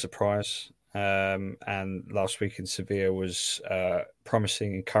a nice surprise. And last week in Seville was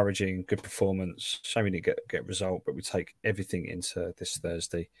promising, encouraging, good performance. Shame we didn't get a result, but we take everything into this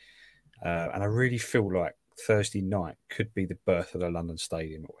Thursday. And I really feel like Thursday night could be the birth of the London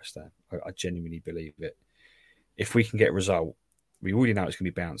Stadium at West Ham. I genuinely believe it. If we can get a result, we already know it's going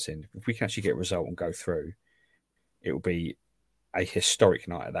to be bouncing. If we can actually get a result and go through, it will be a historic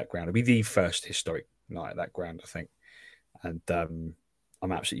night at that ground. It'll be the first historic night at that ground, I think. And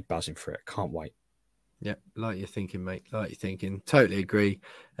I'm absolutely buzzing for it. Can't wait. Yeah, like you're thinking, mate. Like you're thinking. Totally agree.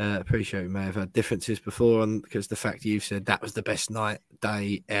 Appreciate we may have had differences before because the fact you've said that was the best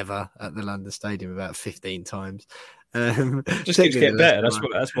day ever at the London Stadium about 15 times. Just keeps getting better.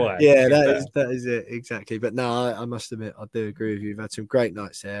 That's why. Yeah, that is it. Exactly. But no, I must admit, I do agree with you. You've had some great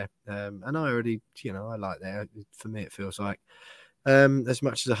nights there. And I already, I like there. For me, it feels like as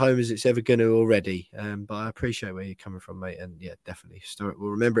much as a home as it's ever going to already. But I appreciate where you're coming from, mate. And yeah, definitely historic.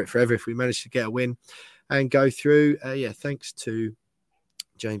 We'll remember it forever if we manage to get a win and go through. Thanks to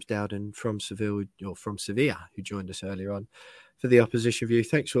James Dowden from Seville, who joined us earlier on for the opposition view.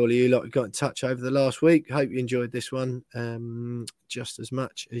 Thanks for all of you lot who got in touch over the last week. Hope you enjoyed this one just as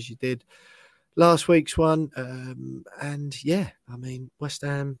much as you did last week's one. West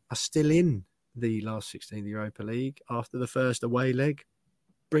Ham are still in the last 16 of the Europa League after the first away leg.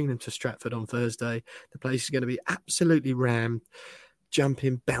 Bring them to Stratford on Thursday. The place is going to be absolutely rammed,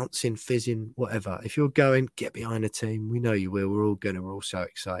 jumping, bouncing, fizzing, whatever. If you're going, get behind the team. We know you will. We're all so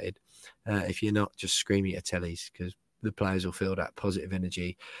excited. If you're not, just scream at your tellies because the players will feel that positive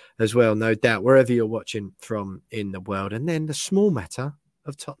energy as well, no doubt, wherever you're watching from in the world. And then the small matter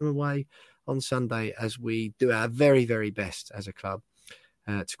of Tottenham away on Sunday as we do our very, very best as a club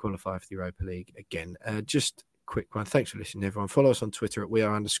to qualify for the Europa League again. Just a quick one. Thanks for listening, everyone. Follow us on Twitter at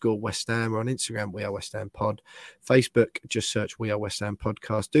 @WeAre_West Ham. We're on Instagram, We Are West Ham Pod. Facebook, just search We Are West Ham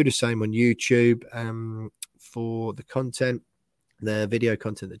Podcast. Do the same on YouTube for the content. the video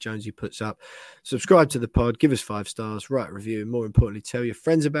content that Jonesy puts up. Subscribe to the pod, give us 5 stars, write a review, and more importantly, tell your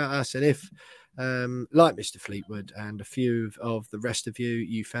friends about us. And if, like Mr. Fleetwood and a few of the rest of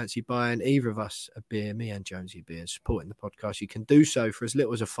you fancy buying either of us a beer, me and Jonesy a beer, supporting the podcast, you can do so for as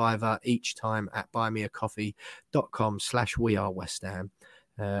little as £5 each time at buymeacoffee.com/wearewestham.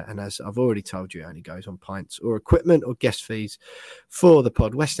 And as I've already told you, it only goes on pints or equipment or guest fees for the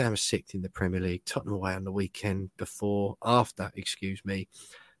pod. West Ham are 6th in the Premier League. Tottenham away on the weekend after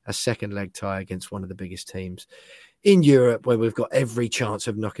a second leg tie against one of the biggest teams in Europe, where we've got every chance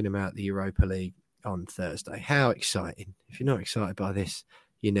of knocking them out of the Europa League on Thursday. How exciting. If you're not excited by this,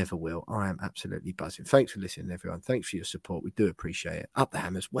 you never will. I am absolutely buzzing. Thanks for listening, everyone. Thanks for your support. We do appreciate it. Up the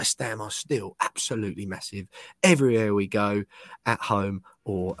Hammers. West Ham are still absolutely massive everywhere we go, at home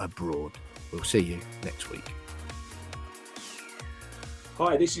or abroad. We'll see you next week.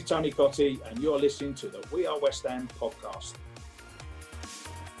 Hi, this is Tony Cottee, and you're listening to the We Are West Ham podcast.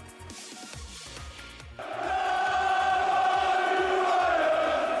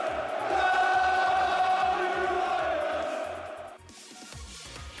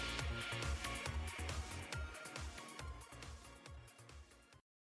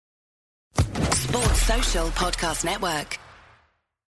 Social Podcast Network.